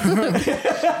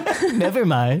 Never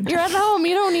mind. You're at home.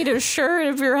 You don't need a shirt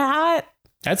if you're hot.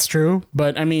 That's true,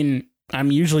 but I mean,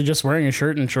 I'm usually just wearing a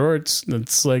shirt and shorts.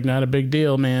 That's like not a big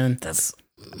deal, man. That's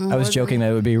I was joking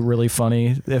that it would be really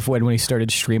funny if when he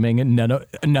started streaming and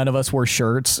none of us wore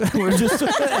shirts. We're just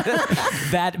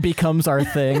that becomes our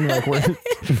thing. Like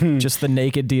we're just the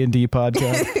naked D&D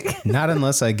podcast. Not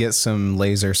unless I get some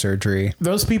laser surgery.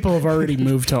 Those people have already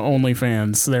moved to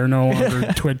OnlyFans. They're no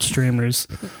longer Twitch streamers.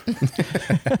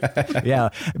 Yeah,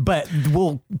 but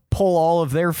we'll pull all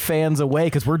of their fans away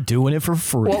because we're doing it for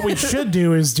free. What we should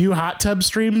do is do hot tub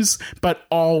streams, but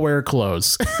all wear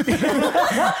clothes.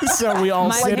 So we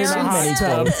all sit in a hot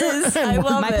tub. I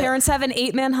love My it. parents have an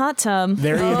 8-man hot tub.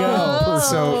 There you go.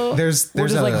 So there's We're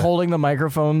just a, like holding the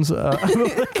microphones out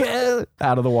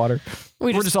of the water.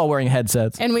 We're just all wearing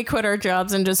headsets. And we quit our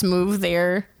jobs and just move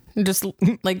there. And just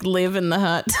like live in the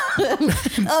hut.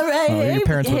 All right, your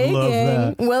parents would love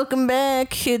that. Welcome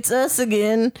back. It's us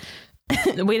again.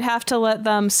 We'd have to let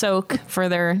them soak for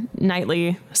their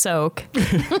nightly soak.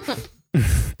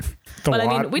 The, But I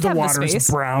mean, we'd the have the water's space.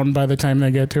 brown by the time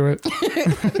they get to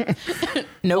it.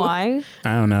 Why?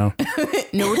 I don't know.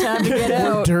 No time to get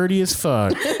We're out. dirty as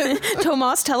fuck.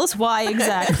 Tomas, tell us why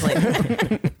exactly.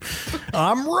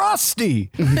 I'm rusty.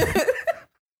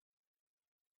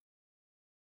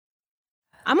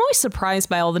 I'm always surprised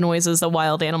by all the noises that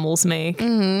wild animals make.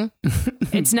 Mm-hmm.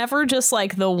 It's never just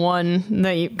like the one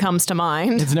that comes to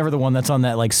mind. It's never the one that's on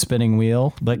that like spinning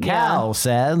wheel. The cow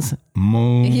says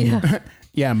moo. Yeah.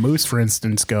 Yeah, moose, for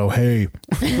instance, go, hey.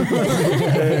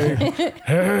 Hey. Do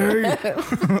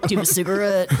you have a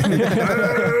cigarette?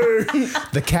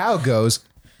 the cow goes,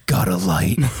 got a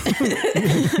light.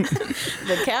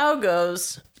 The cow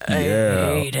goes, I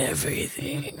hate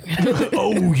everything.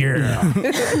 Oh, yeah.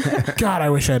 God, I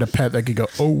wish I had a pet that could go,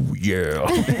 oh, yeah.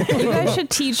 You guys should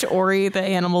teach Ori that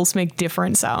animals make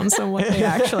different sounds than what they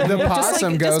actually The make.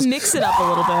 possum goes- Just mix it up a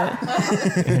little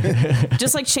bit.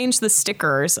 Just like change the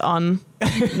stickers on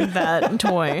that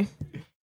toy.